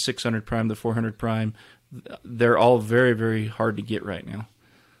 500, the 600 prime, the 400 prime, they're all very, very hard to get right now.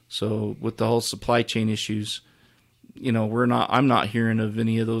 So with the whole supply chain issues, you know, I'm not hearing of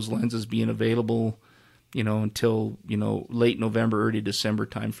any of those lenses being available until, late November, early December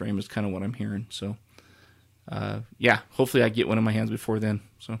timeframe is kind of what I'm hearing. So, hopefully I get one in my hands before then.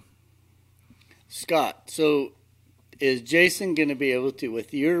 So, Scott, so is Jason going to be able to,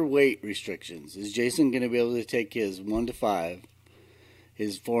 with your weight restrictions, is Jason going to be able to take his 1 to 5,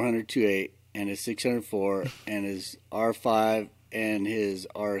 his 400 2.8, and his 600 4, and his R5 and his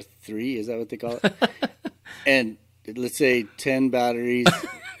R3? Is that what they call it? And let's say 10 batteries.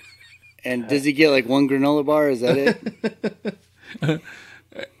 And does he get like one granola bar? Is that it?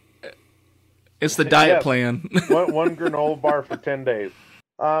 It's the diet plan. one granola bar for 10 days.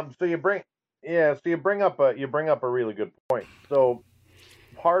 So you bring up a really good point. So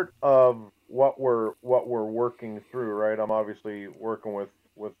part of what we're working through, right? I'm obviously working with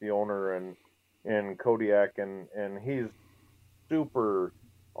the owner and Kodiak, and he's super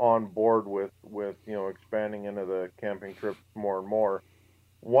on board with expanding into the camping trips more and more.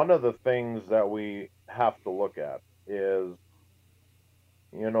 One of the things that we have to look at is,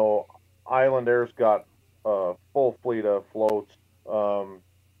 Island Air's got a full fleet of floats,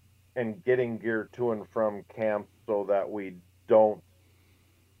 and getting gear to and from camp so that we don't,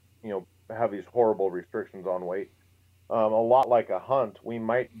 have these horrible restrictions on weight. A lot like a hunt, we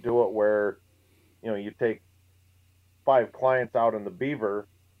might do it where, you take 5 clients out in the Beaver,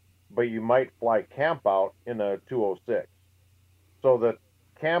 but you might fly camp out in a 206, so that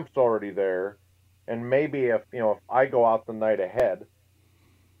camp's already there. And maybe if I go out the night ahead,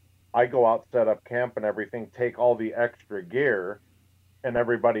 I go out, set up camp and everything, take all the extra gear, and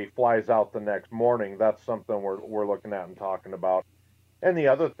everybody flies out the next morning. That's something we're looking at and talking about. And the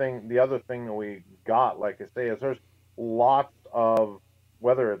other thing that we got, like I say, is there's lots of,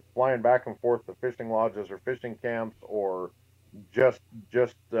 whether it's flying back and forth to fishing lodges or fishing camps, or just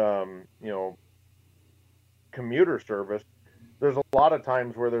commuter service. There's a lot of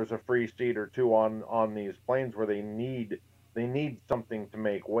times where there's a free seat or two on these planes where they need something to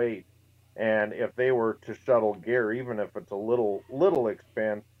make weight. And if they were to shuttle gear, even if it's a little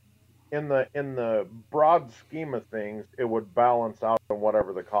expense, in the broad scheme of things, it would balance out on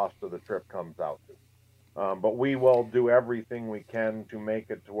whatever the cost of the trip comes out to. But we will do everything we can to make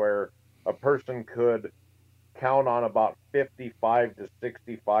it to where a person could count on about 55 to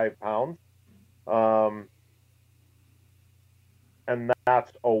 65 pounds. And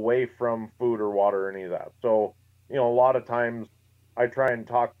that's away from food or water or any of that. So, a lot of times I try and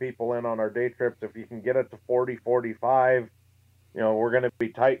talk people in on our day trips. If you can get it to 40, 45, we're going to be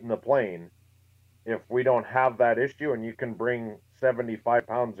tight in the plane. If we don't have that issue and you can bring 75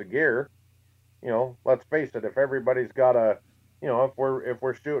 pounds of gear, let's face it, if everybody's got if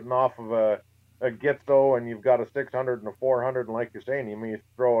we're shooting off of a Gitzo and you've got a 600 and a 400, and like you're saying, you may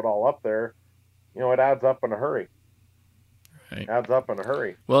throw it all up there, it adds up in a hurry. Right. Adds up in a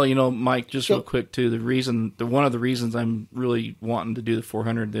hurry. Well, Mike, just real quick too, one of the reasons I'm really wanting to do the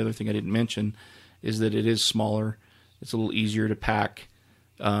 400, the other thing I didn't mention, is that it is smaller. It's a little easier to pack.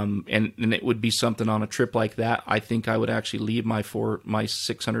 And it would be something on a trip like that. I think I would actually leave my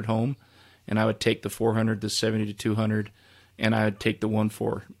 600 home, and I would take the 400, the 70 to 200, and I would take the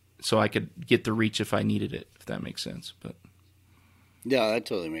 1.4, so I could get the reach if I needed it, if that makes sense. But yeah, that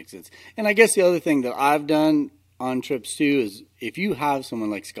totally makes sense. And I guess the other thing that I've done on trips too is, if you have someone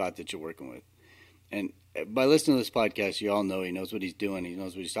like Scott that you're working with, and by listening to this podcast, you all know he knows what he's doing, he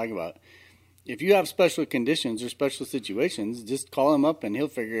knows what he's talking about. If you have special conditions or special situations, just call him up and he'll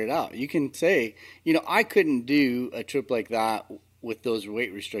figure it out. You can say, I couldn't do a trip like that with those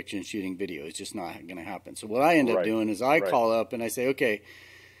weight restrictions shooting video. It's just not going to happen. So what I end up doing is I call up and I say, okay,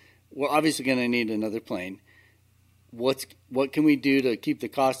 we're obviously going to need another plane. What can we do to keep the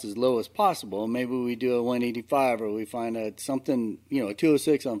cost as low as possible? Maybe we do a 185, or we find something, a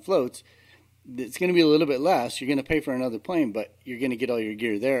 206 on floats. It's going to be a little bit less. You're going to pay for another plane, but you're going to get all your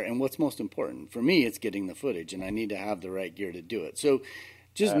gear there. And what's most important for me, it's getting the footage, and I need to have the right gear to do it. So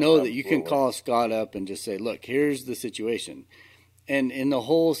just know that you can call Scott up and just say, look, here's the situation. And in the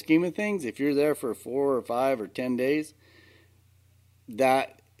whole scheme of things, if you're there for 4 or 5 or 10 days,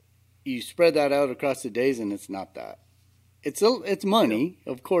 that you spread that out across the days, and it's not that. It's money.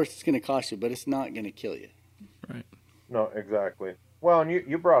 Of course, it's going to cost you, but it's not going to kill you. Right. No, exactly. Well, and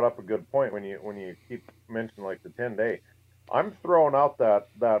you brought up a good point when you keep mentioning like the 10-day. I'm throwing out that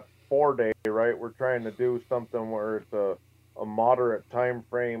 4-day, right? We're trying to do something where it's a moderate time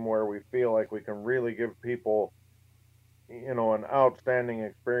frame where we feel like we can really give people, an outstanding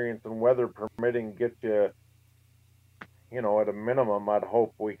experience, and weather permitting, get you, at a minimum, I'd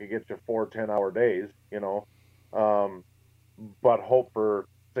hope we could get you 4 10-hour days, but hope for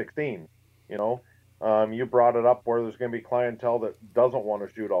 16, You brought it up where there's going to be clientele that doesn't want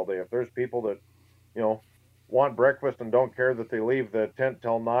to shoot all day. If there's people that want breakfast and don't care that they leave the tent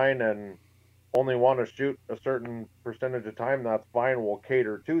till 9 and only want to shoot a certain percentage of time, that's fine. We'll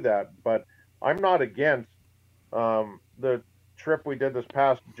cater to that. But I'm not against the trip we did this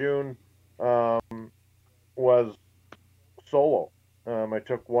past June was solo. I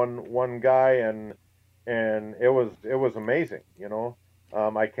took one guy and it was amazing.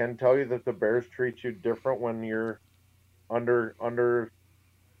 I can tell you that the bears treat you different when you're under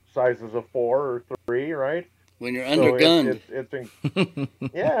sizes of 4 or 3, right? When you're So undergunned.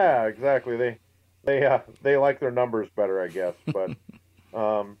 yeah, exactly. They like their numbers better, I guess. But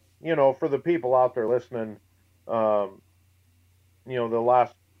for the people out there listening, um, the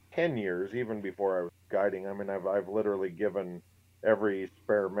last 10 years, even before I was guiding, I mean, I've literally given every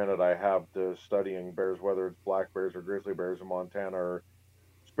spare minute I have to studying bears, whether it's black bears or grizzly bears in Montana, or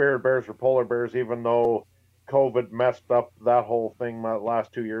spirit bears or polar bears. Even though COVID messed up that whole thing my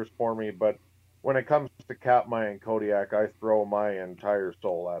last 2 years for me, but when it comes to Katmai and Kodiak, I throw my entire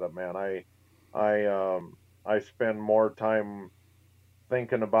soul at it, man. I spend more time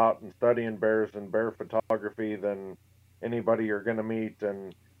thinking about and studying bears and bear photography than anybody you're going to meet.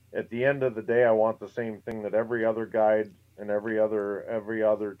 And at the end of the day, I want the same thing that every other guide and every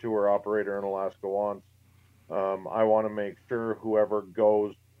other tour operator in Alaska wants. I want to make sure whoever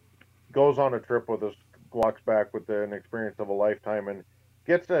goes on a trip with us walks back with an experience of a lifetime and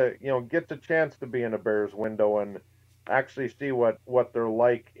gets a chance to be in a bear's window and actually see what they're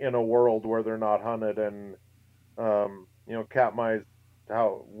like in a world where they're not hunted. And Katmai's,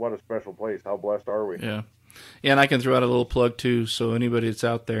 how what a special place. How blessed are we? Yeah. And I can throw out a little plug too. So anybody that's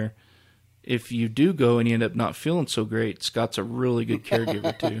out there, if you do go and you end up not feeling so great, Scott's a really good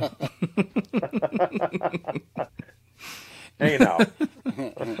caregiver too. Hey now,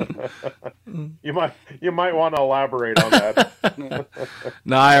 you might want to elaborate on that.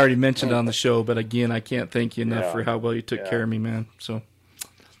 No, I already mentioned it on the show, but again, I can't thank you enough Yeah, for how well you took yeah. care of me, man. So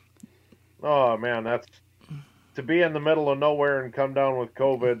Oh man, that's to be in the middle of nowhere and come down with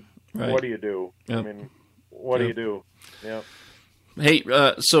COVID. right. What do you do? I Yep. mean, what do Yep. you do? Yeah. Hey,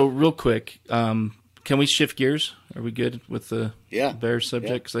 so real quick, can we shift gears? Are we good with the Yeah. bear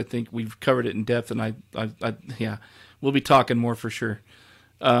subject? Because I think we've covered it in depth, and yeah, we'll be talking more for sure.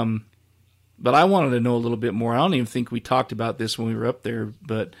 But I wanted to know a little bit more. I don't even think we talked about this when we were up there,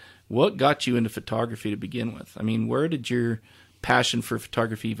 but what got you into photography to begin with? I mean, where did your passion for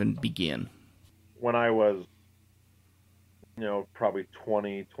photography even begin? When I was, probably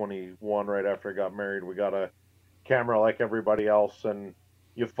 20, 21, right after I got married, we got a camera like everybody else, and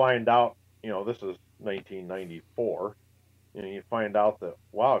you find out, this is 1994. You find out that,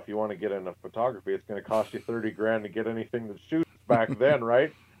 wow, if you want to get into photography, it's going to cost you 30 grand to get anything that shoots back then,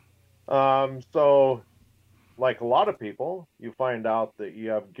 right? So like a lot of people, you find out that you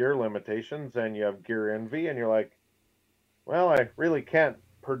have gear limitations and you have gear envy, and you're like, well, I really can't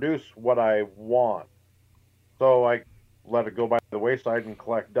produce what I want. So I let it go by the wayside and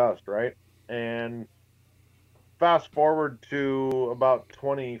collect dust, right? And fast forward to about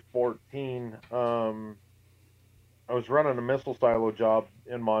 2014, I was running a missile silo job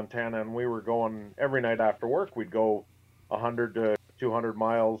in Montana, and we were going every night after work. We'd go 100 to 200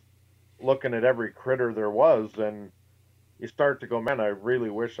 miles looking at every critter there was, and you start to go, man, I really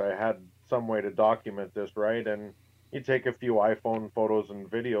wish I had some way to document this, right? And you take a few iPhone photos and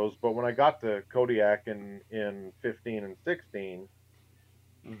videos, but when I got to Kodiak in 15 and 16,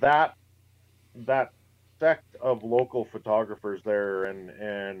 that that sect of local photographers there,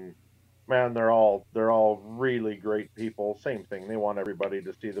 and man, they're all really great people. Same thing, they want everybody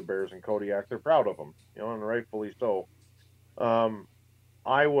to see the bears in Kodiak. They're proud of them, and rightfully so. Um,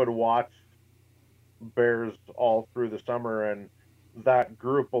 I would watch bears all through the summer, and that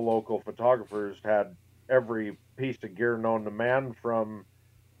group of local photographers had every piece of gear known to man, from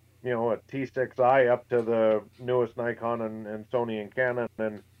a T6i up to the newest Nikon and Sony and Canon,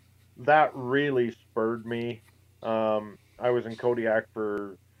 and that really spurred me. I was in Kodiak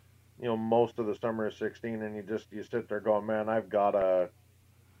for most of the summer of 16, and you sit there going, man, I've got to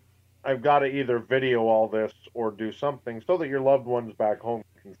either video all this or do something so that your loved ones back home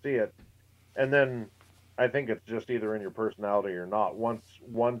can see it. And then I think it's just either in your personality or not. Once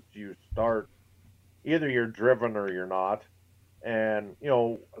you start, either you're driven or you're not. And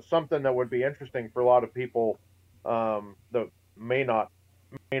something that would be interesting for a lot of people that may not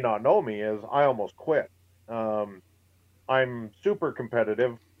know me is I almost quit. Um, I'm super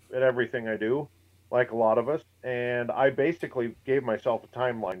competitive at everything I do, like a lot of us, and I basically gave myself a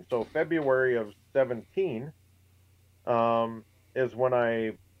timeline. So February of 17 is when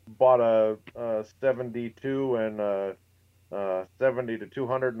I bought a 72 and 70 to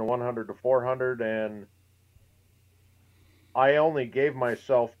 200 and 100 to 400, and I only gave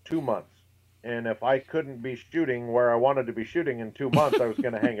myself 2 months. And if I couldn't be shooting where I wanted to be shooting in 2 months, I was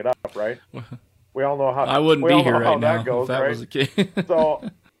going to hang it up, right? We all know how I wouldn't be here right now that goes, if that right? was the case. So,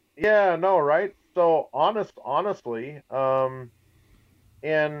 yeah, no, right? So honestly,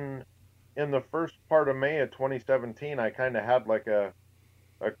 in the first part of May of 2017, I kind of had like a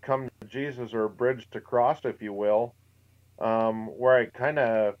come to Jesus or a bridge to cross, if you will, where I kind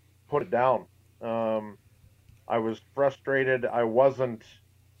of put it down. I was frustrated. I wasn't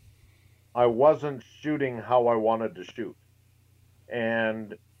shooting how I wanted to shoot,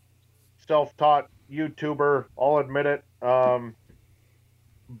 and self-taught YouTuber, I'll admit it.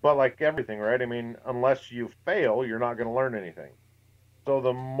 But like everything, right? I mean, unless you fail, you're not going to learn anything. So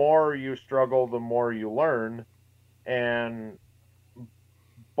the more you struggle, the more you learn. And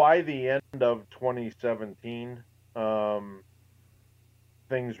by the end of 2017,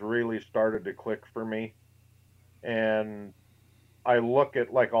 things really started to click for me. And I look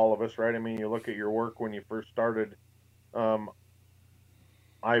at, like all of us, right? I mean, you look at your work when you first started.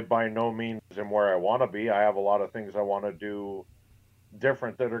 I by no means am where I want to be. I have a lot of things I want to do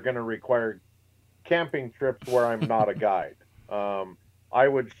different that are going to require camping trips where I'm not a guide. I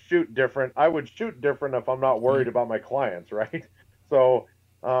would shoot different. If I'm not worried about my clients, right? So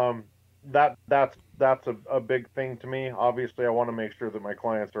that's a big thing to me. Obviously, I want to make sure that my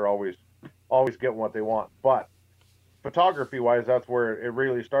clients are always getting what they want. But photography wise, that's where it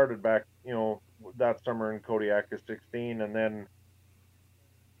really started back, that summer in Kodiak of 16, and then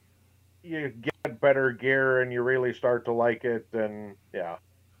you get better gear and you really start to like it. And yeah,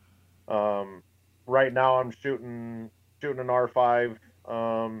 right now I'm shooting an R5.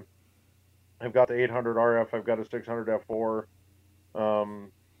 I've got the 800 RF. I've got a 600 F4,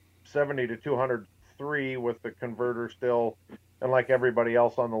 70 to 203 with the converter still. And like everybody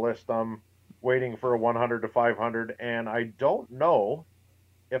else on the list, I'm waiting for a 100 to 500. And I don't know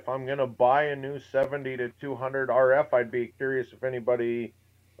if I'm going to buy a new 70 to 200 RF. I'd be curious if anybody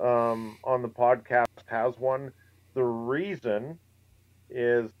on the podcast has one. The reason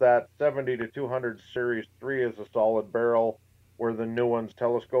is that 70 to 200 Series 3 is a solid barrel, where the new one's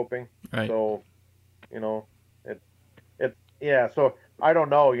telescoping. Right. So, so I don't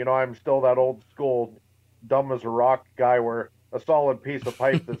know. I'm still that old school, dumb as a rock guy where a solid piece of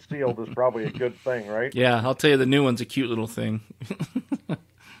pipe that's sealed is probably a good thing, right? Yeah, I'll tell you, the new one's a cute little thing.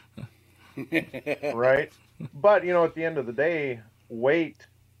 Right? But, at the end of the day, weight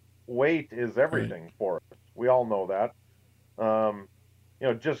is everything for us. We all know that.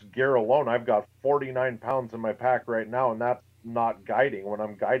 Just gear alone, I've got 49 pounds in my pack right now, and that's not guiding. When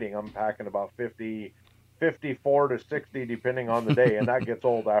I'm guiding, I'm packing about 54 to 60, depending on the day, and that gets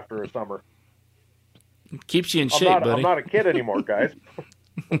old after a summer. It keeps you in shape, buddy. I'm not a kid anymore, guys.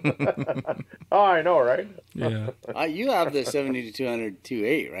 Oh, I know, right? Yeah. You have the 70 to 200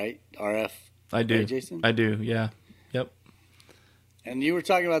 2.8, right? RF. I do. Right, Jason? I do, yeah. Yep. And you were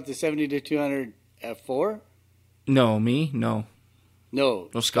talking about the 70 to 200 F4? No, me? No. No,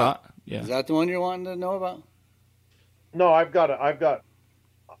 Scott? Yeah. Is that the one you're wanting to know about? No, I've got the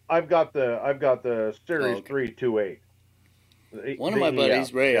Series 3 2.8. One of my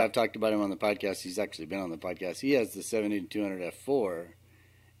buddies, Ray, yeah. I've talked about him on the podcast. He's actually been on the podcast. He has the 70 to 200 F4,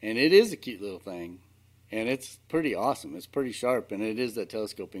 and it is a cute little thing, and it's pretty awesome. It's pretty sharp, and it is that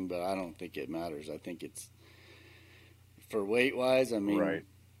telescoping, but I don't think it matters. I think it's, for weight-wise, I mean...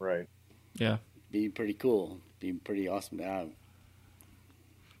 Right. Yeah. Be pretty cool. Be pretty awesome to have.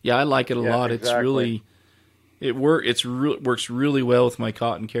 Yeah, I like it a lot. Exactly. It works really well with my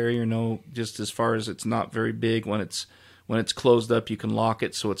cotton carrier. Just as far as it's not very big. When it's closed up, you can lock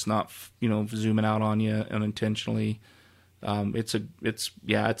it so it's not zooming out on you unintentionally. It's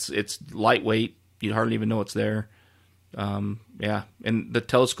lightweight. You hardly even know it's there. And the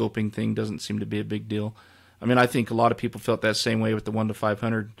telescoping thing doesn't seem to be a big deal. I mean, I think a lot of people felt that same way with the 1 to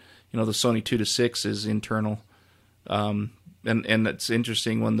 500. The Sony 2 to 6 is internal. And it's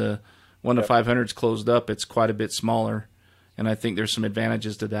interesting, when the 1 to 500 is closed up, it's quite a bit smaller. And I think there's some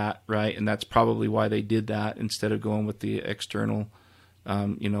advantages to that, right? And that's probably why they did that instead of going with the external,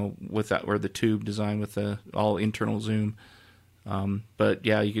 with that, or the tube design with the all internal zoom. But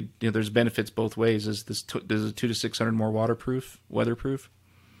yeah, you could, there's benefits both ways. Is a 2 to 600 more weatherproof?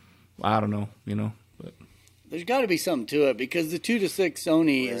 I don't know, but. There's got to be something to it, because the 2 to 6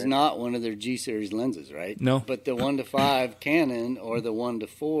 Sony is not one of their G series lenses, right? No. But the 1 to 5 Canon or the 1 to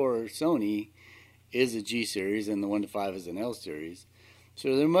 4 Sony is a G series, and the 1 to 5 is an L series.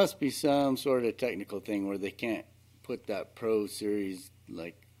 So there must be some sort of technical thing where they can't put that Pro series,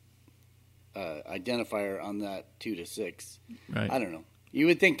 like, identifier on that 2 to 6. Right. I don't know. You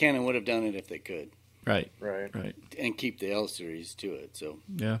would think Canon would have done it if they could. Right. Right. And keep the L series to it. So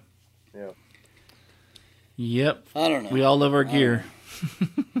Yeah. Yeah. Yep. I don't know. We all love our gear.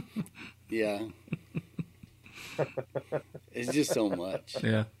 Yeah. It's just so much.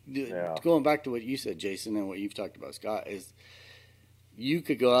 Yeah. Going back to what you said, Jason, and what you've talked about, Scott, is you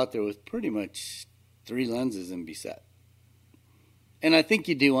could go out there with pretty much 3 lenses and be set. And I think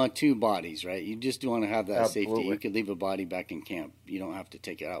you do want 2 bodies, right? You just do want to have that safety. You could leave a body back in camp. You don't have to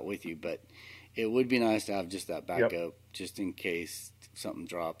take it out with you, but it would be nice to have just that backup, just in case something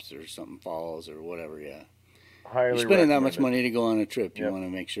drops or something falls or whatever. Yeah. Highly You're spending that much recommended. money to go on a trip. You want to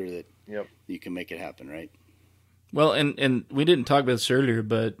make sure that Yep. you can make it happen, right? Well, and we didn't talk about this earlier,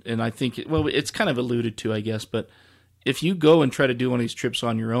 but and I think it's kind of alluded to, I guess. But if you go and try to do one of these trips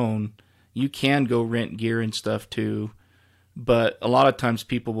on your own, you can go rent gear and stuff too. But a lot of times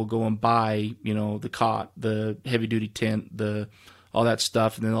people will go and buy, the cot, the heavy duty tent, all that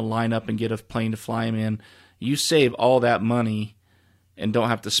stuff, and then they'll line up and get a plane to fly them in. You save all that money and don't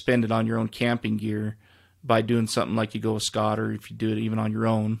have to spend it on your own camping gear by doing something like you go with Scott, or if you do it even on your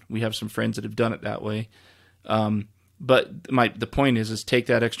own. We have some friends that have done it that way. But the point is take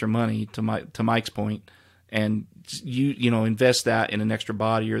that extra money to Mike's point, and you invest that in an extra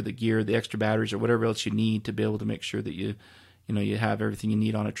body or the gear, the extra batteries or whatever else you need to be able to make sure that you have everything you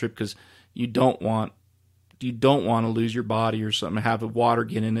need on a trip, because you don't want to lose your body or something, have a water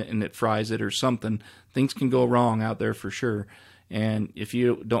get in it and it fries it or something. Things can go wrong out there for sure. And if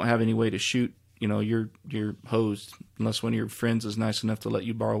you don't have any way to shoot, you're hosed, unless one of your friends is nice enough to let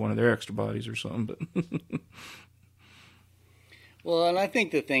you borrow one of their extra bodies or something. But Well, and I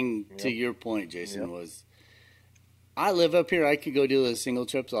think the thing to your point, Jason, was I live up here. I could go do those single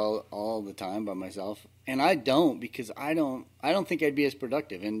trips all the time by myself, and I don't, because I don't think I'd be as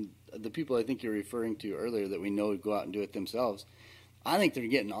productive. And the people I think you're referring to earlier that we know go out and do it themselves, I think they're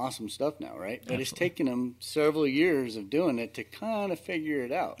getting awesome stuff now, right? But it's taken them several years of doing it to kind of figure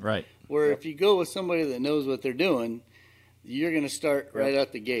it out. Right. Where if you go with somebody that knows what they're doing, you're going to start right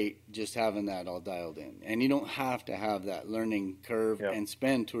out the gate just having that all dialed in. And you don't have to have that learning curve and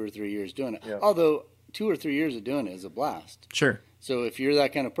spend 2 or 3 years doing it. Although 2 or 3 years of doing it is a blast. Sure. So if you're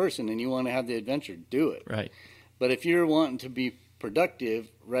that kind of person and you want to have the adventure, do it. Right. But if you're wanting to be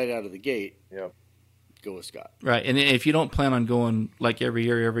productive right out of the gate, go with Scott. Right. And if you don't plan on going like every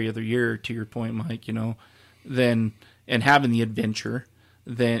other year, to your point, Mike, then, and having the adventure,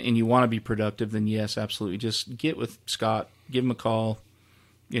 and you want to be productive, then yes, absolutely. Just get with Scott, give him a call,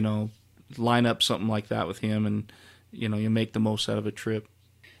 line up something like that with him, and, you make the most out of a trip.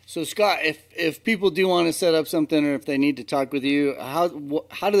 So Scott, if people do want to set up something, or if they need to talk with you, how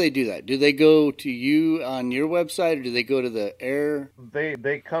do they do that? Do they go to you on your website, or do they go to the air?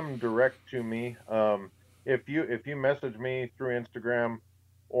 They come direct to me. If you message me through Instagram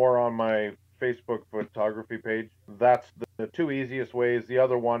or on my Facebook photography page, that's the 2 easiest ways. The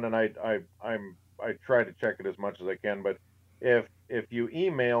other one, and I try to check it as much as I can, but if you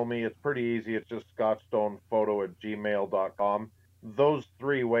email me, it's pretty easy. It's just scottstonephoto@gmail.com. Those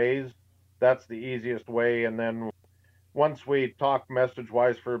 3 ways, that's the easiest way. And then once we talk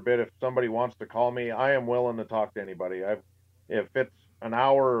message-wise for a bit, if somebody wants to call me, I am willing to talk to anybody. If it's an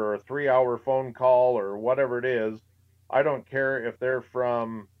hour or a 3-hour phone call or whatever it is, I don't care if they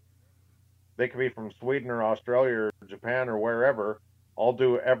could be from Sweden or Australia or Japan or wherever. I'll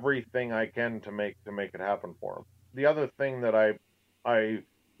do everything I can to make it happen for them. The other thing that I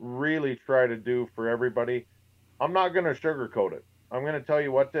really try to do for everybody, I'm not going to sugarcoat it. I'm going to tell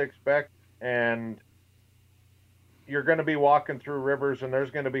you what to expect, and you're going to be walking through rivers, and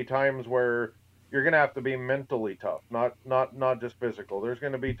there's going to be times where you're going to have to be mentally tough, not just physical. There's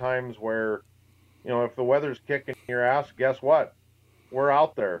going to be times where, if the weather's kicking your ass, guess what? We're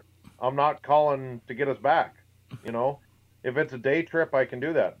out there. I'm not calling to get us back. If it's a day trip, I can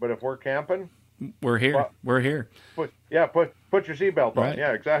do that. But if we're camping, we're here. We're here. Put your seatbelt on. Right.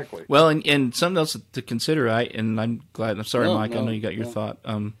 Yeah, exactly. Well, and something else to consider, and I'm glad. I'm sorry, Mike. I know you got your thought.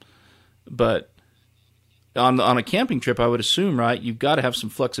 But on a camping trip, I would assume, right, you've got to have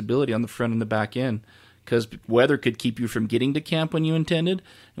some flexibility on the front and the back end, because weather could keep you from getting to camp when you intended,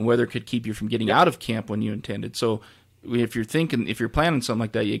 and weather could keep you from getting out of camp when you intended. So if you're planning something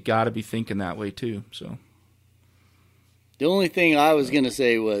like that, you got to be thinking that way too. So the only thing I was going to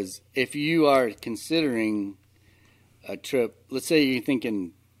say was, if you are considering a trip, let's say you're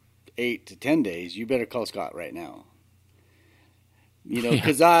thinking 8 to 10 days, you better call Scott right now.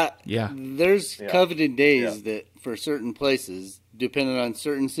 Because there's coveted days that for certain places, depending on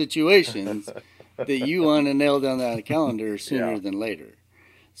certain situations, that you want to nail down that calendar sooner than later.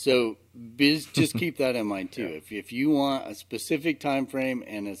 So just keep that in mind too. If you want a specific time frame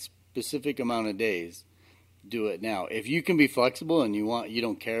and a specific amount of days, do it now. If you can be flexible and you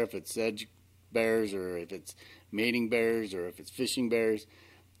don't care if it's sedge bears or if it's mating bears or if it's fishing bears,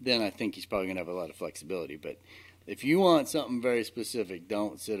 then I think he's probably going to have a lot of flexibility. But if you want something very specific,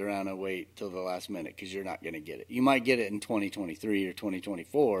 don't sit around and wait till the last minute, because you're not going to get it. You might get it in 2023 or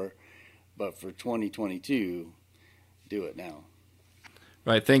 2024, but for 2022, do it now.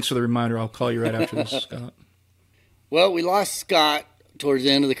 Right. Thanks for the reminder. I'll call you right after this, Scott. Well, we lost Scott towards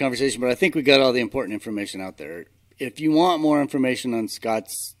the end of the conversation, but I think we got all the important information out there. If you want more information on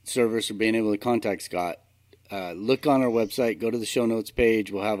Scott's service or being able to contact Scott, look on our website, go to the show notes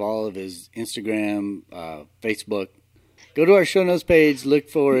page. We'll have all of his Instagram, Facebook. Go to our show notes page, look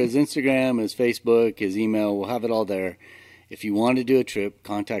for his Instagram, his Facebook, his email. We'll have it all there. If you want to do a trip,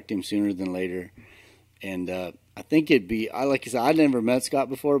 contact him sooner than later. And I think it'd be, like I said, I'd never met Scott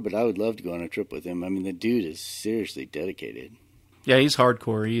before, but I would love to go on a trip with him. I mean, the dude is seriously dedicated. Yeah, he's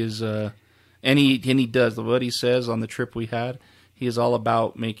hardcore. He is, and he does what he says on the trip we had. He is all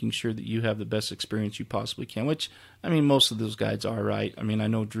about making sure that you have the best experience you possibly can, which, I mean, most of those guides are, right? I mean, I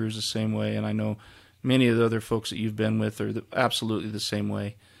know Drew's the same way, and I know many of the other folks that you've been with are absolutely the same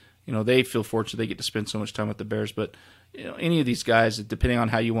way. You know, they feel fortunate they get to spend so much time with the bears, but you know, any of these guys, depending on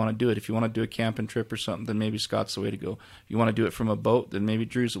how you want to do it, if you want to do a camping trip or something, then maybe Scott's the way to go. If you want to do it from a boat, then maybe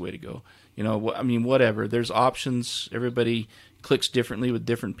Drew's the way to go. You know, I mean, whatever. There's options. Everybody clicks differently with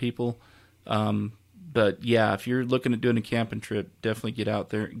different people. But yeah, if you're looking at doing a camping trip, definitely get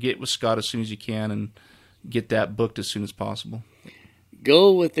out there. Get with Scott as soon as you can and get that booked as soon as possible.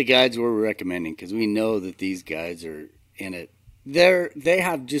 Go with the guides we're recommending, because we know that these guys are in it. They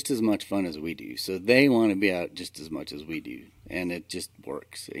have just as much fun as we do, so they want to be out just as much as we do, and it just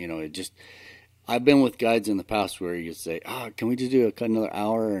works. You know, I've been with guides in the past where you say, can we just do another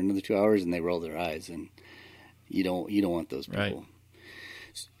hour or another 2 hours, and they roll their eyes, and you don't want those people. Right.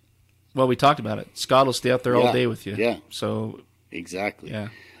 Well, we talked about it. Scott will stay out there all day with you. Yeah. So exactly. Yeah.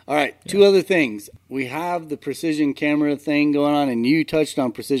 All right. Yeah. Two other things. We have the precision camera thing going on, and you touched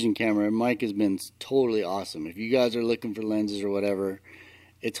on precision camera, and Mike has been totally awesome. If you guys are looking for lenses or whatever,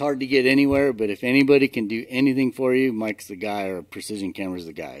 it's hard to get anywhere, but if anybody can do anything for you, Mike's the guy, or Precision Camera's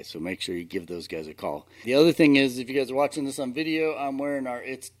the guy. So make sure you give those guys a call. The other thing is, if you guys are watching this on video, I'm wearing our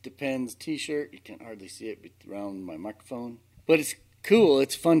It Depends t-shirt. You can't hardly see it around my microphone, but it's cool.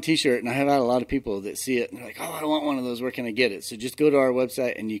 It's a fun t-shirt, and I have had a lot of people that see it and they're like, I want one of those. Where can I get it? So just go to our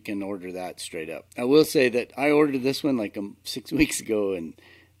website and you can order that straight up. I will say that I ordered this one like 6 weeks ago, and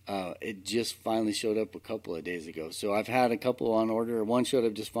it just finally showed up a couple of days ago. So I've had a couple on order. One showed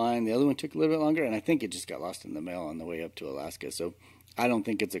up just fine. The other one took a little bit longer, and I think it just got lost in the mail on the way up to Alaska. So I don't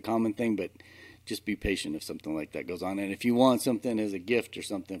think it's a common thing, but just be patient if something like that goes on. And if you want something as a gift or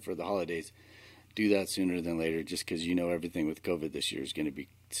something for the holidays, do that sooner than later, just because you know everything with COVID this year is going to be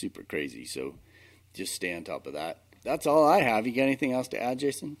super crazy. So just stay on top of that. That's all I have. You got anything else to add,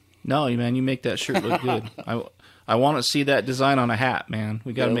 Jason? No, man, you make that shirt look good. I want to see that design on a hat, man.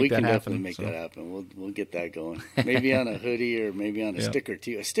 We got to make that happen. We can definitely make that happen. We'll get that going. Maybe on a hoodie or maybe on a sticker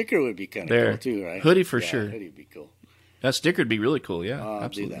too. A sticker would be kind of cool too, right? Hoodie for sure. Hoodie would be cool. That sticker would be really cool. Yeah, I'll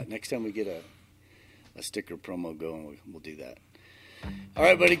absolutely. do that next time we get a sticker promo going. We'll do that. All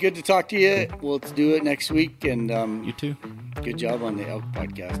right, buddy. Good to talk to you. We'll do it next week. And you too. Good job on the elk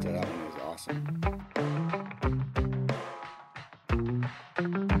podcast. That one was awesome.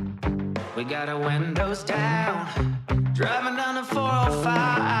 We got our windows down, driving down the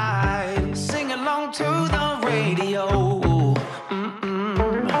 405, sing along to the radio.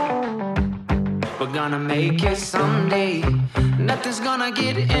 We're gonna make it someday. Nothing's gonna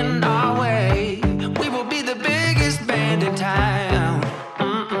get in our way.